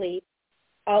asleep,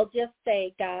 I'll just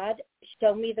say, God,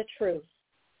 show me the truth.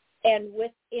 And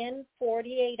within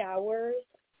 48 hours,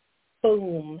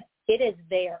 boom, it is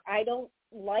there. I don't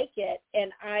like it,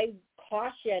 and I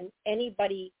caution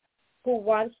anybody who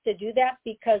wants to do that,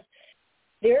 because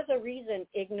there's a reason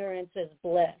ignorance is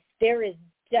bliss. There is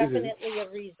definitely a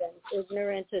reason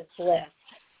ignorance is bliss.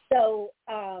 So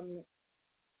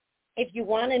if you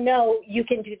want to know, you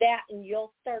can do that, and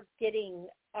you'll start getting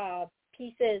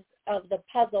pieces of the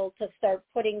puzzle to start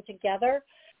putting together.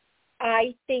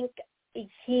 I think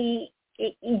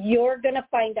you're going to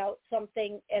find out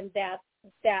something, and that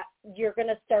you're going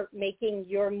to start making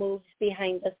your moves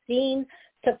behind the scene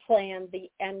to plan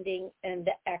the ending and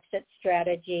the exit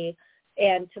strategy,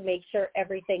 and to make sure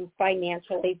everything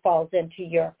financially falls into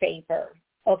your favor.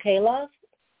 Okay, love?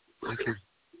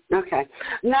 Okay.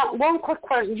 Now, one quick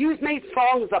question. You made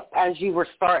songs up as you were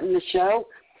starting the show,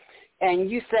 and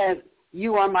you said,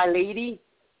 "You are my lady."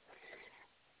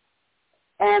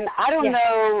 And I don't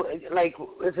know, like,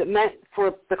 is it meant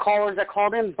for the callers that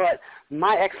called in, but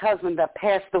my ex-husband that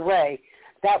passed away,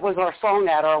 that was our song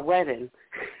at our wedding.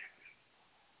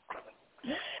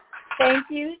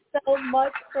 Thank you so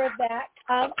much for that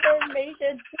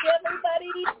confirmation. See,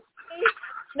 everybody?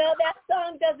 No, that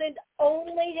song doesn't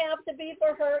only have to be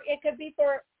for her. It could be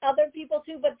for other people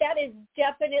too, but that is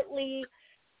definitely,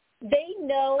 they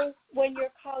know when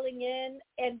you're calling in,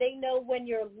 and they know when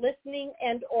you're listening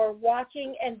and or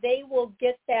watching, and they will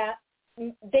get that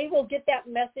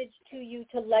message to you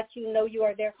to let you know you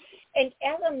are there. And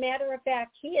as a matter of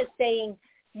fact, he is saying,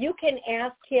 you can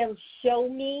ask him, show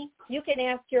me. You can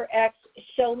ask your ex,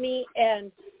 show me,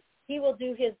 and he will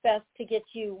do his best to get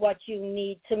you what you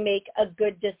need to make a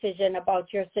good decision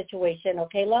about your situation.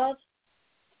 Okay, love?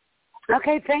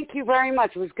 Okay, thank you very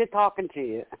much. It was good talking to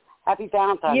you. Happy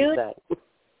Valentine's Day.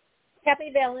 Happy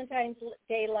Valentine's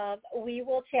Day, love. We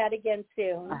will chat again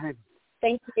soon.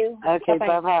 Thank you. Okay,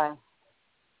 bye-bye.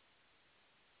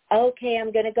 Okay,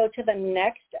 I'm going to go to the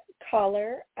next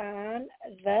caller on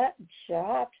the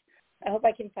chat. I hope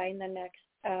I can find the next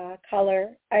the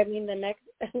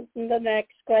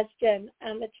next question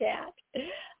on the chat.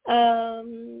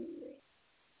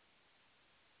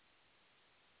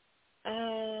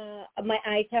 My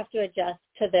eyes have to adjust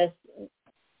to this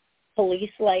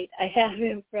police light I have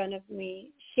in front of me.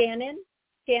 Shannon,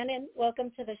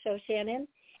 welcome to the show, Shannon.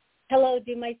 Hello,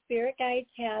 do my spirit guides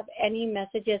have any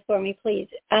messages for me, please?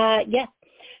 Yes.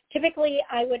 Typically,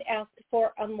 I would ask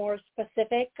for a more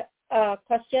specific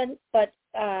question, but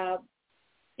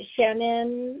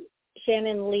Shannon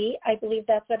Lee, I believe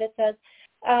that's what it says.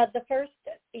 The first,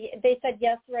 they said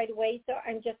yes right away, so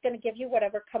I'm just going to give you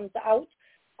whatever comes out.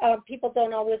 People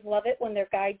don't always love it when their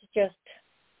guides just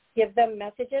give them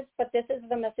messages, but this is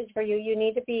the message for you. You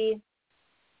need to be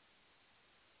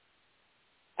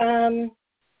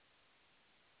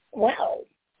well,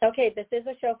 okay, this is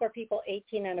a show for people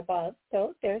 18 and above,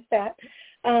 so there's that.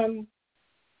 I'm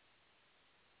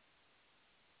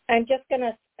just going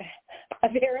to,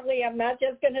 apparently I'm not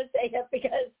just going to say it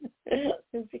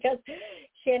because,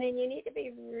 Shannon, you need to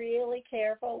be really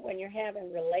careful when you're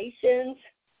having relations,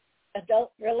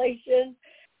 adult relations.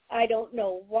 I don't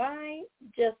know why.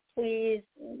 Just please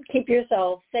keep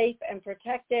yourself safe and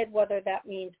protected, whether that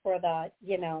means for the,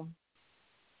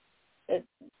 the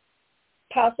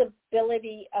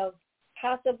possibility of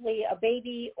possibly a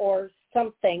baby or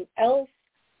something else.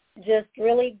 Just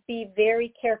really be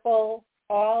very careful.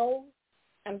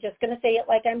 I'm just going to say it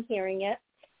like I'm hearing it.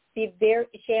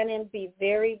 Shannon, be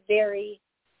very, very,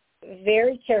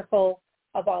 very careful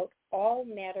about all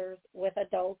matters with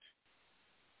adult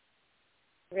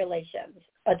relations.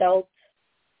 Adults,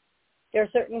 there are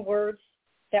certain words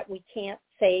that we can't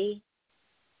say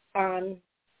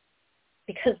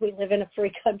because we live in a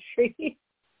free country.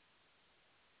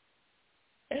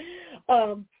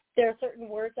 There are certain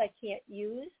words I can't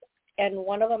use, and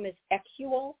one of them is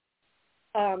sexual.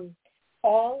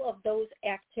 All of those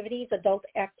activities, adult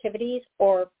activities,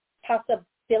 or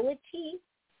possibility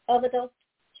of adult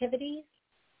activities,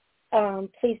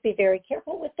 please be very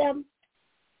careful with them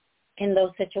in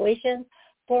those situations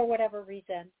for whatever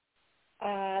reason.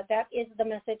 That is the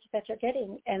message that you're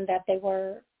getting and that they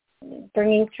were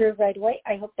bringing through right away.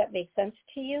 I hope that makes sense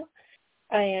to you.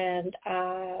 And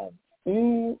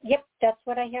Yep, that's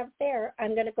what I have there.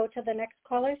 I'm going to go to the next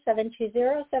caller,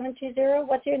 720-720.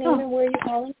 What's your name and where are you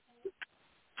calling?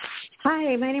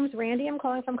 Hi, my name is Randy. I'm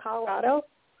calling from Colorado.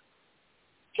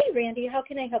 Hey, Randy, how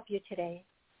can I help you today?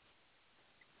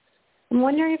 I'm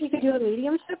wondering if you could do a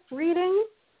mediumship reading.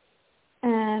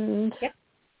 And,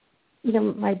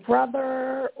 my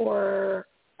brother, or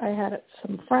I had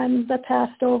some friends that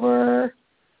passed over.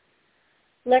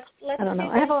 Let's I don't know.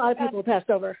 I have a lot of people who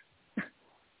passed over.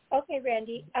 Okay,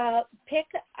 Randy. Pick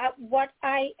what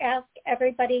I ask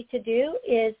everybody to do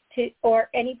is or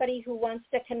anybody who wants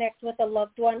to connect with a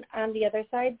loved one on the other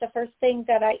side, the first thing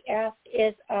that I ask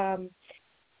is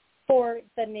for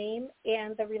the name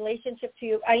and the relationship to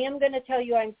you. I am going to tell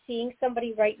you I'm seeing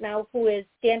somebody right now who is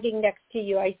standing next to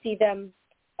you. I see them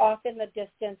off in the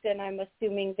distance, and I'm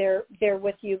assuming they're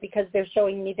with you because they're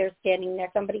showing me they're standing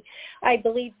next to somebody. I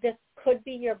believe this could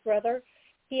be your brother.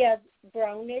 He has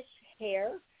brownish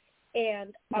hair.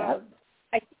 And I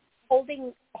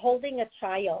holding a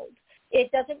child.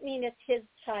 It doesn't mean it's his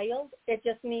child. It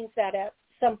just means that at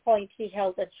some point he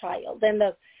held a child. And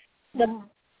the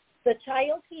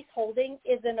child he's holding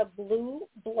is in a blue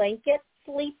blanket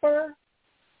sleeper.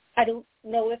 I don't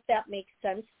know if that makes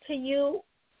sense to you.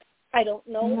 I don't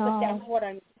know, but that's what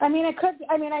I'm... I mean, it could...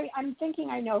 I mean, I'm thinking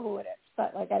I know who it is,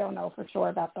 but, I don't know for sure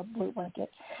about the blue blanket.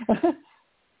 Okay.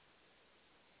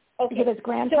 Is it his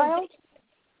grandchild?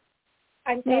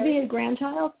 I'm sorry. Maybe his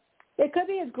grandchild? It could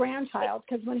be his grandchild,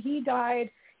 because when he died,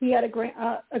 he had a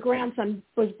grandson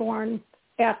was born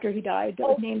after he died that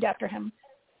was named after him.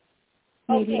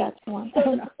 Maybe that's the one.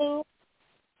 So the blue,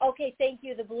 thank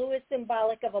you. The blue is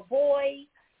symbolic of a boy,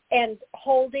 and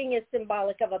holding is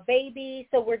symbolic of a baby,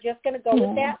 so we're just going to go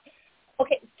with that.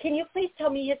 Okay, can you please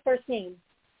tell me his first name?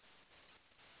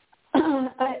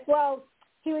 Well,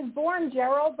 he was born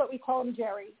Gerald, but we call him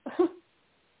Jerry.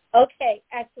 Okay,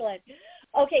 excellent.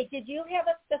 Okay, did you have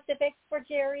a specific for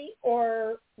Jerry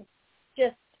or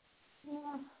just...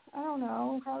 I don't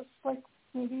know.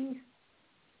 Maybe,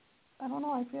 I don't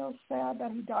know. I feel sad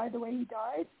that he died the way he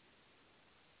died.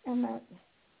 And that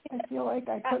I feel like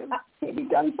I could have maybe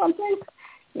done something,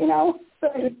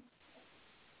 but I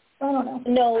don't know.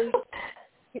 No.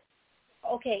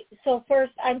 Okay, so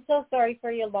first, I'm so sorry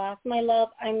for your loss, my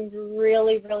love. I'm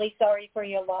really, really sorry for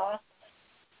your loss.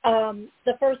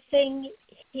 The first thing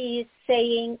he's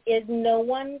saying is no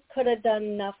one could have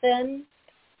done nothing.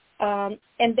 And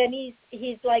then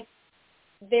he's like,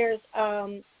 there's,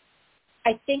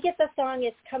 I think it's a song,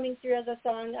 it's coming through as a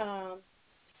song,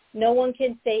 no one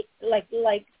can say, like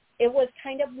it was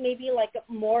kind of maybe like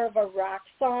more of a rock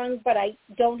song, but I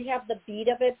don't have the beat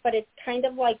of it, but it's kind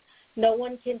of like no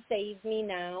one can save me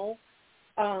now.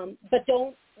 But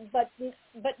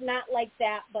not like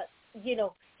that, but,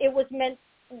 it was meant,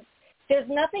 there's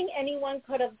nothing anyone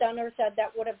could have done or said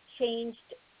that would have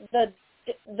changed the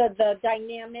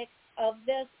dynamics of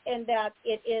this, and that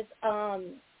it is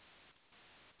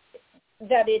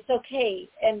that it's okay.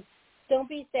 And don't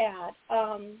be sad.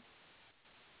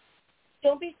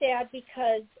 Don't be sad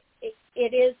because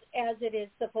it is as it is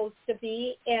supposed to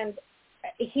be, and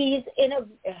he's in a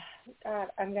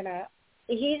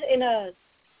he's in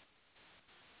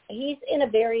a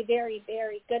very, very,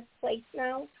 very good place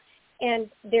now.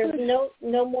 And there's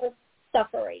no more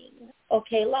suffering.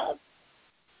 Okay, love?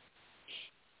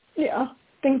 Yeah,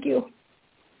 thank you.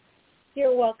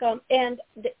 You're welcome. And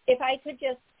if I could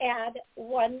just add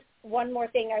one more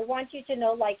thing, I want you to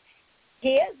know,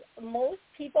 most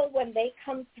people, when they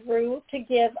come through to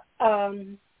give,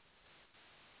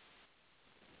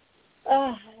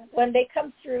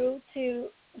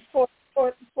 for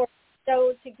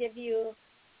so to give you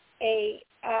a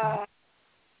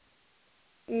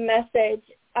message,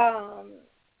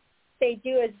 they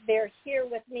do is they're here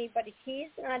with me, but he's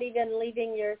not even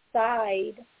leaving your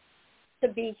side to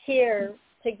be here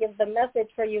to give the message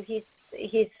for you. He's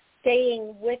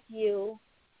staying with you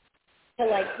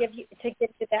to give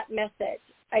you that message.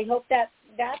 I hope that's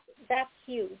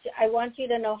huge. I want you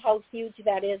to know how huge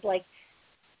that is.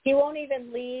 He won't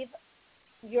even leave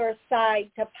your side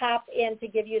to pop in to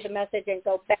give you the message and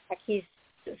go back. He's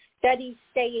steady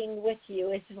staying with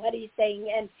you is what he's saying.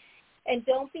 And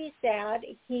don't be sad.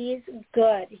 He's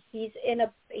good. He's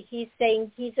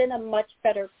saying he's in a much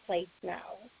better place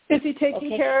now. Is he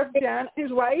taking care of Jen,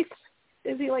 his wife?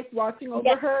 Is he watching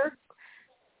over her?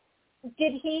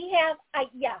 Did he have?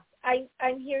 Yes,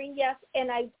 I'm hearing yes, and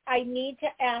I need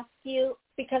to ask you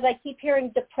because I keep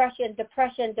hearing depression.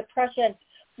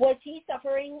 Was he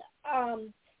suffering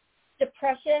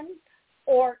depression,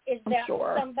 or is that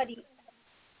somebody?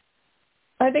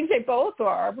 I think they both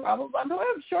are, probably. I'm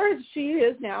sure she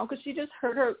is now because she just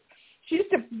hurt her. she's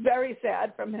very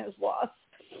sad from his loss.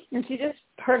 And she just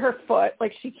hurt her foot.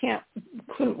 Like she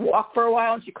couldn't walk for a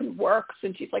while, and she couldn't work,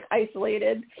 and she's like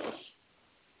isolated.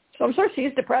 So I'm sure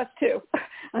she's depressed too.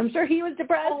 I'm sure he was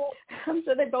depressed. I'm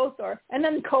sure they both are. And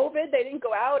then COVID, they didn't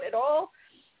go out at all.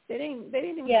 They didn't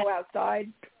even go outside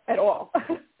at all.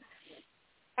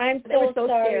 I'm so Scared.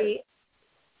 sorry.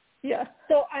 Yeah.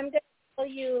 So I'm going to tell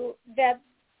you that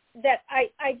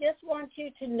I just want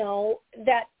you to know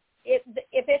that if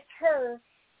it's her,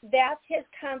 that's his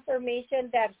confirmation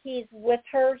that he's with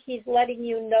her. He's letting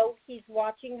you know he's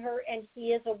watching her and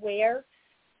he is aware.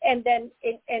 And then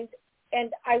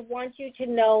and I want you to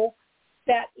know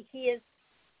that he is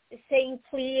saying,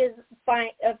 please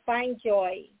find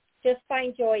joy. Just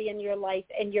find joy in your life,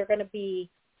 and you're going to be.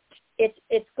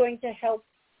 It's going to help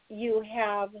you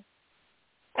have.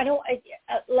 I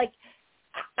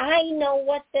know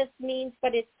what this means,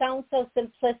 but it sounds so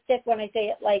simplistic when I say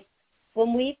it. Like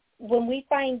when we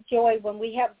find joy, when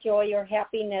we have joy or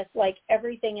happiness, like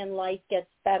everything in life gets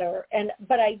better.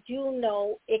 But I do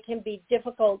know it can be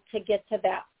difficult to get to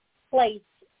that place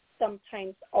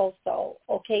sometimes also.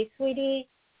 Okay, sweetie?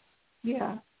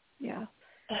 Yeah.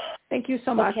 Thank you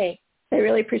so much. Okay. I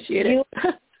really appreciate it.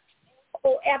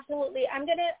 Oh, absolutely. I'm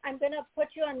gonna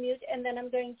put you on mute, and then I'm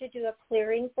going to do a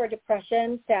clearing for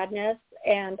depression, sadness,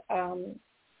 and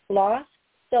loss.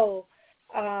 So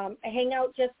hang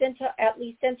out just at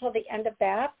least until the end of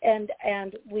that, and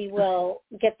we will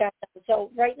get that done.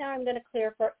 So right now I'm going to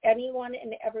clear for anyone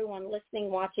and everyone listening,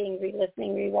 watching,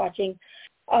 re-listening, rewatching,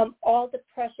 all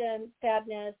depression,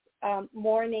 sadness,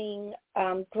 mourning,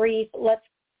 grief. Let's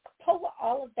pull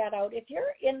all of that out. If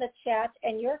you're in the chat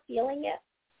and you're feeling it,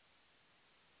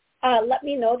 let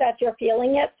me know that you're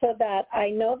feeling it so that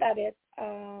I know that it's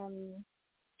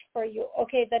for you.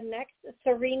 Okay, the next,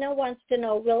 Serena wants to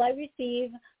know, will I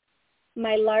receive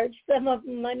my large sum of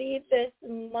money this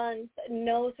month?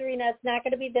 No, Serena, it's not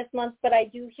going to be this month, but I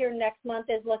do hear next month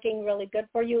is looking really good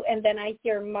for you. And then I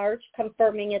hear March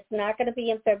confirming it's not going to be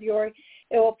in February.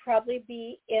 It will probably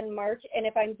be in March. And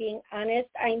if I'm being honest,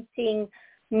 I'm seeing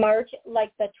March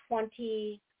like the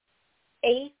 28th,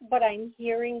 but I'm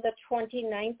hearing the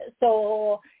 29th,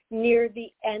 so near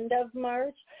the end of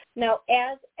March. Now,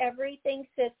 as everything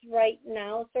sits right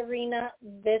now, Serena,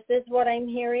 this is what I'm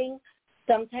hearing.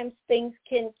 Sometimes things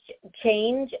can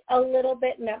change a little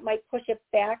bit, and that might push it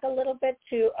back a little bit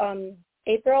to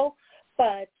April.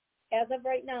 But as of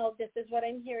right now, this is what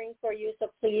I'm hearing for you. So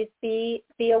please be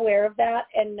aware of that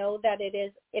and know that it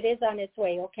is on its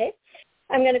way. Okay.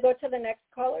 I'm going to go to the next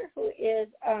caller, who is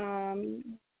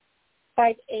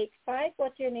 585.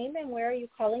 What's your name and where are you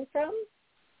calling from?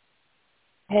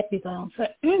 Happy Valentine.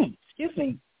 Excuse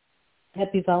me.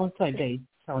 Happy Valentine's Day,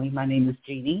 Toni. My name is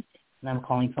Greene, and I'm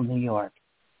calling from New York.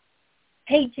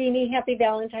 Hey, Jeannie. Happy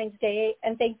Valentine's Day,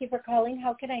 and thank you for calling.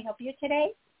 How can I help you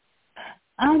today?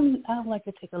 I'd like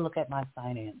to take a look at my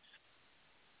finance.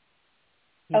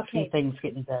 Okay. See things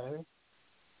getting better.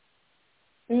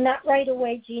 Not right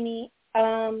away, Jeannie.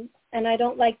 And I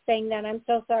don't like saying that. I'm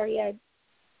so sorry. I'm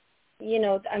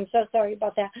so sorry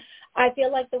about that. I feel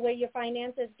like the way your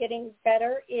finance is getting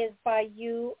better is by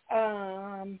you,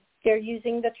 they're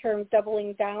using the term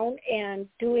doubling down and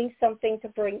doing something to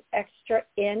bring extra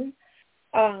in.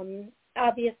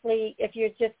 Obviously, if you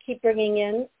just keep bringing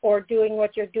in or doing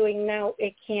what you're doing now,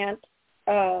 it can't,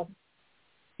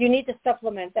 you need to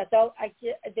supplement. That's all.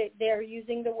 They're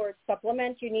using the word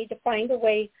supplement. You need to find a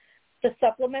way to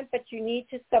supplement, but you need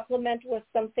to supplement with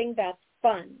something that's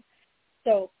fun.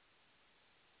 So,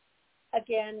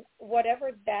 again,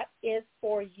 whatever that is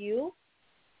for you,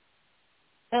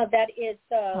 that is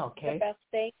the best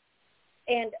thing.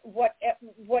 And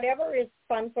whatever is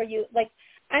fun for you, like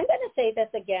I'm going to say this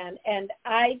again, and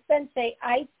I said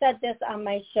this on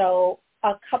my show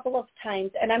a couple of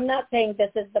times, and I'm not saying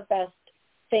this is the best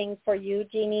thing for you,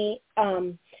 Jeannie,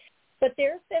 but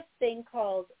there's this thing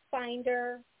called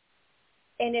Finder,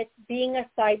 and it's being a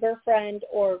cyber friend,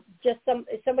 or just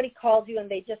somebody calls you and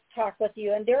they just talk with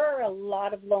you. And there are a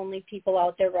lot of lonely people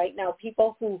out there right now,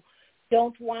 people who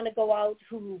don't want to go out,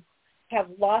 who have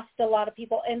lost a lot of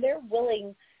people, and they're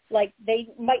willing, like they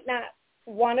might not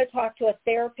want to talk to a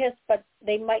therapist, but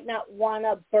they might not want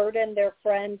to burden their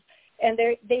friends, and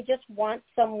they just want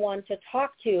someone to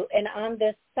talk to. And on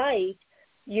this site,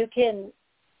 you can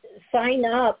sign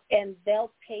up and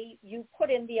they'll pay, you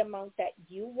put in the amount that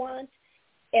you want.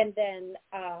 And then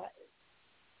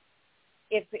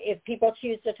if people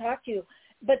choose to talk to you,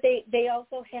 but they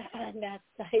also have on that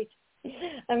site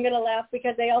I'm going to laugh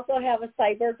because they also have a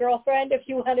cyber girlfriend if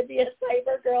you want to be a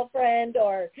cyber girlfriend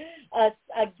or a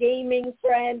gaming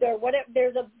friend or whatever.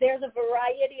 There's a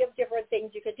variety of different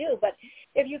things you could do. But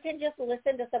if you can just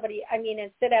listen to somebody, I mean,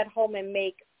 and sit at home and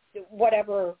make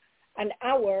whatever an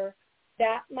hour,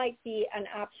 that might be an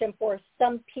option for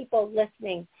some people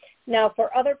listening. Now,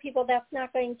 for other people, that's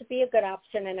not going to be a good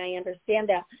option, and I understand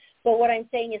that. But what I'm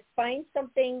saying is find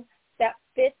something that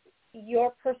fits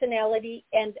your personality.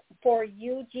 And for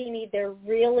you, Jeannie, they're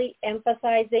really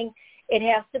emphasizing it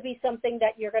has to be something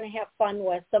that you're going to have fun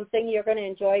with, something you're going to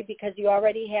enjoy because you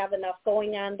already have enough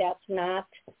going on that's not,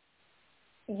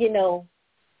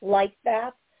 like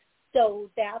that. So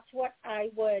that's what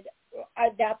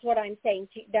that's what I'm saying.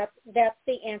 That's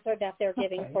the answer that they're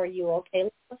giving for you, okay?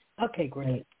 Okay,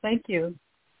 great. Thank you.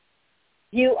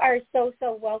 You are so,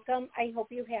 so welcome. I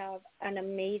hope you have an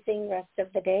amazing rest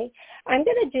of the day. I'm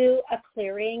going to do a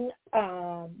clearing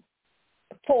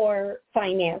for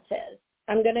finances.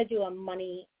 I'm going to do a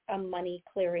money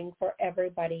clearing for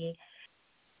everybody.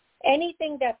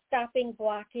 Anything that's stopping,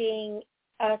 blocking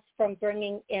us from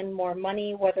bringing in more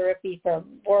money, whether it be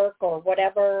from work or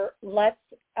whatever, let's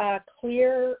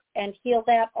clear and heal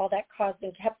that. All that caused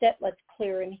and kept it, let's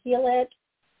clear and heal it.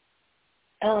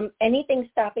 Anything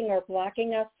stopping or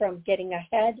blocking us from getting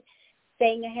ahead,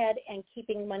 staying ahead, and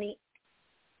keeping money.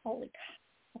 Holy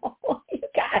cow. Oh, you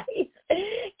guys.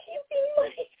 Keeping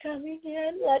money coming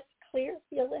in. Let's clear,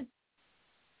 heal it.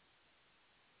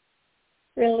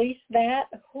 Release that.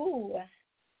 Ooh.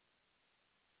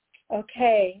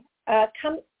 Okay.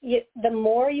 The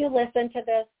more you listen to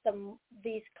this,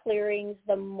 these clearings,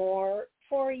 the more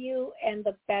for you and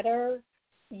the better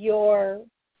your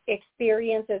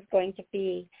experience is going to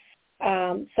be.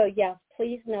 So yes,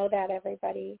 please know that,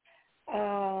 everybody.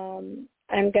 I'm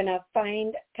going to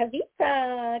find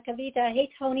Kavita. Hey,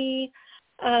 Toni.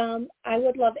 I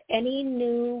would love any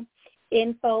new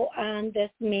info on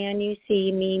this Man You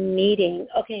See Me meeting.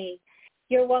 Okay.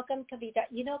 You're welcome, Kavita.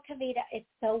 Kavita, it's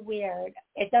so weird.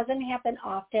 It doesn't happen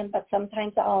often, but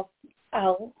sometimes I'll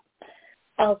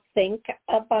think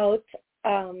about,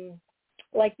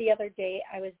 like the other day,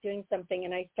 I was doing something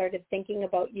and I started thinking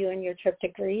about you and your trip to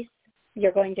Greece.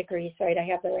 You're going to Greece, right? I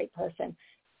have the right person.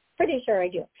 Pretty sure I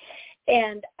do.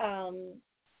 And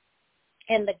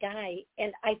the guy,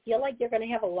 and I feel like you're going to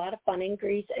have a lot of fun in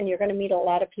Greece and you're going to meet a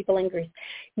lot of people in Greece.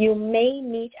 You may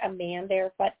meet a man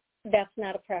there, but that's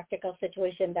not a practical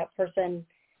situation. That person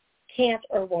can't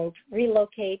or won't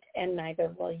relocate, and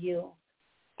neither will you.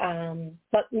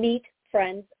 But meet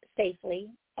friends safely,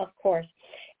 of course.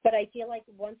 But I feel like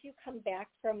once you come back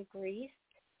from Greece,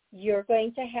 you're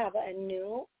going to have a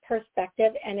new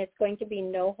perspective, and it's going to be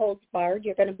no holds barred.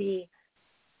 You're going to be,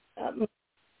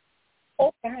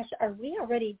 oh gosh, are we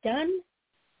already done?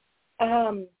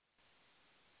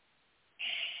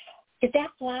 Did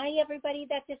that fly, everybody?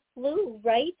 That just flew,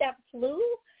 right? That flew?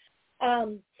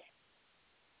 Can't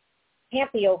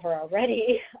be over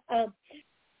already.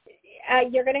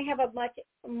 You're going to have a much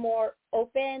more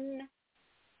open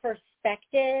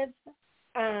perspective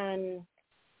on,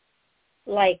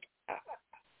 like,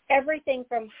 everything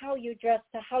from how you dress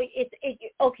to how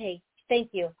okay, thank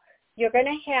you. You're going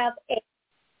to have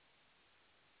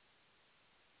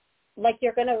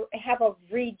you're going to have a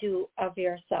redo of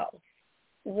yourself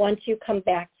once you come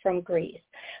back from Greece.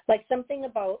 Like something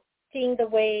about seeing the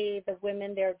way the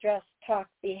women there dress, talk,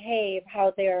 behave,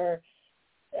 how they're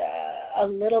a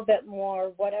little bit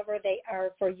more whatever they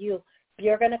are for you.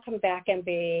 You're going to come back and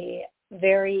be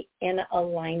very in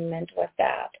alignment with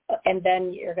that. And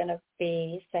then you're going to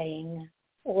be saying,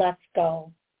 let's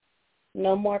go.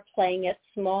 No more playing it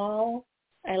small.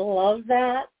 I love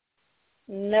that.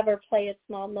 Never play it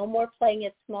small. No more playing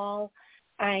it small.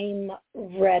 I'm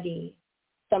ready.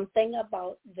 Something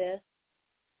about this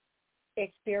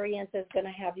experience is going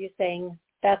to have you saying,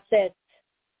 that's it.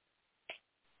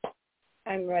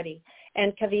 I'm ready.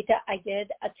 And Kavita, I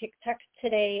did a TikTok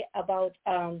today about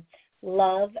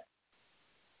love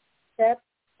steps,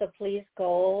 so please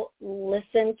go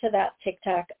listen to that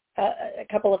TikTok a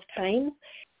couple of times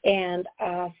and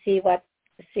see what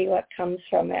comes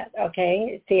from it,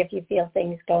 okay? See if you feel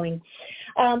things going.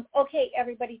 Okay,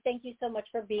 everybody, thank you so much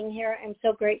for being here. I'm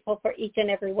so grateful for each and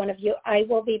every one of you. I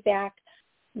will be back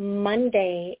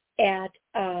Monday at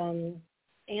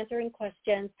answering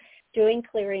questions, doing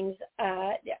clearings,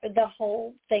 the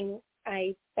whole thing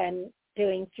I've been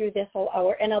doing through this whole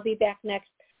hour. And I'll be back next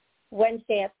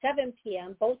Wednesday at 7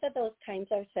 p.m. Both of those times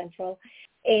are Central.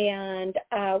 And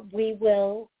we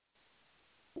will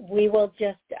we will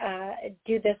just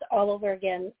do this all over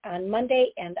again on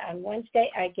Monday and on Wednesday.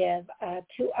 I give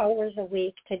 2 hours a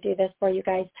week to do this for you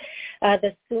guys.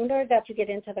 The sooner that you get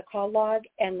into the call log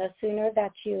and the sooner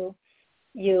that you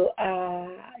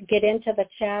get into the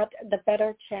chat, the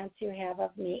better chance you have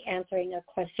of me answering a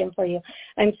question for you.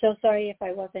 I'm so sorry if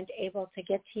I wasn't able to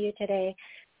get to you today.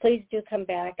 Please do come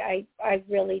back. I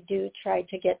really do try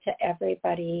to get to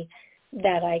everybody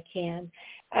that I can.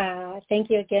 Thank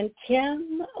you again,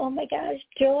 Kim. Oh my gosh,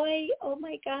 Joy. Oh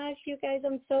my gosh, you guys,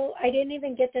 I didn't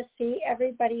even get to see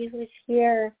everybody who's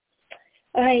here.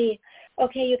 Okay,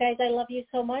 you guys, I love you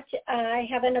so much.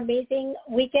 Have an amazing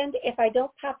weekend. If I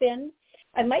don't pop in,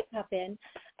 I might pop in.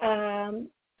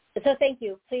 So thank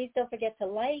you. Please don't forget to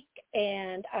like,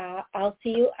 and I'll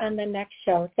see you on the next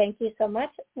show. Thank you so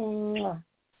much. Mwah.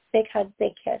 Big hug,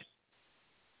 big kiss.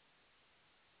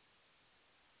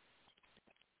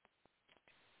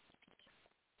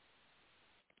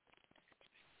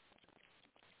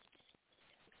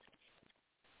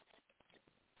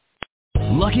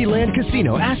 Lucky Land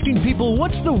Casino, asking people,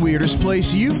 what's the weirdest place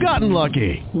you've gotten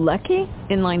lucky? Lucky?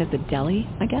 In line at the deli,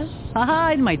 I guess?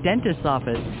 Aha, in my dentist's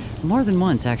office. More than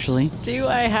once, actually. Do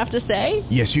I have to say?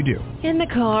 Yes, you do. In the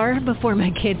car before my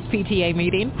kids' PTA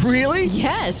meeting. Really?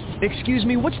 Yes. Excuse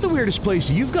me, what's the weirdest place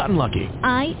you've gotten lucky?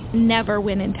 I never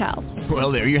win and tell.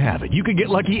 Well, there you have it. You can get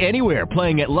lucky anywhere,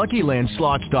 playing at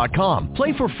LuckyLandSlots.com.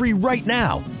 Play for free right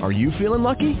now. Are you feeling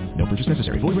lucky? No purchase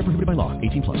necessary. Void where prohibited by law.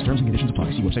 18+. Terms and conditions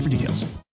apply. See website for details.